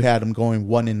 while you had them going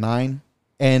 1-9.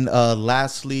 And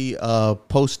lastly,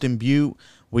 Poston Butte,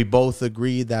 we both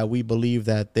agree that we believe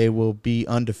that they will be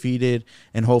undefeated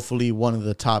and hopefully one of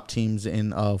the top teams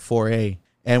in 4A.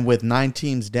 And with 9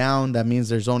 teams down, that means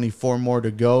there's only 4 more to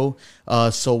go.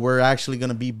 So we're actually going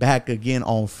to be back again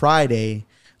on Friday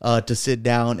to sit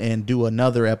down and do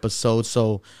another episode.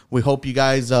 So we hope you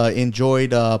guys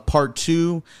enjoyed part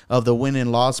 2 of the win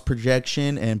and loss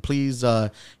projection. And please,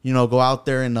 you know, go out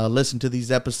there and listen to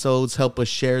these episodes. Help us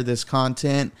share this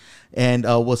content. And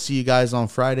we'll see you guys on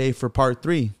Friday for part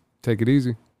 3. Take it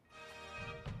easy.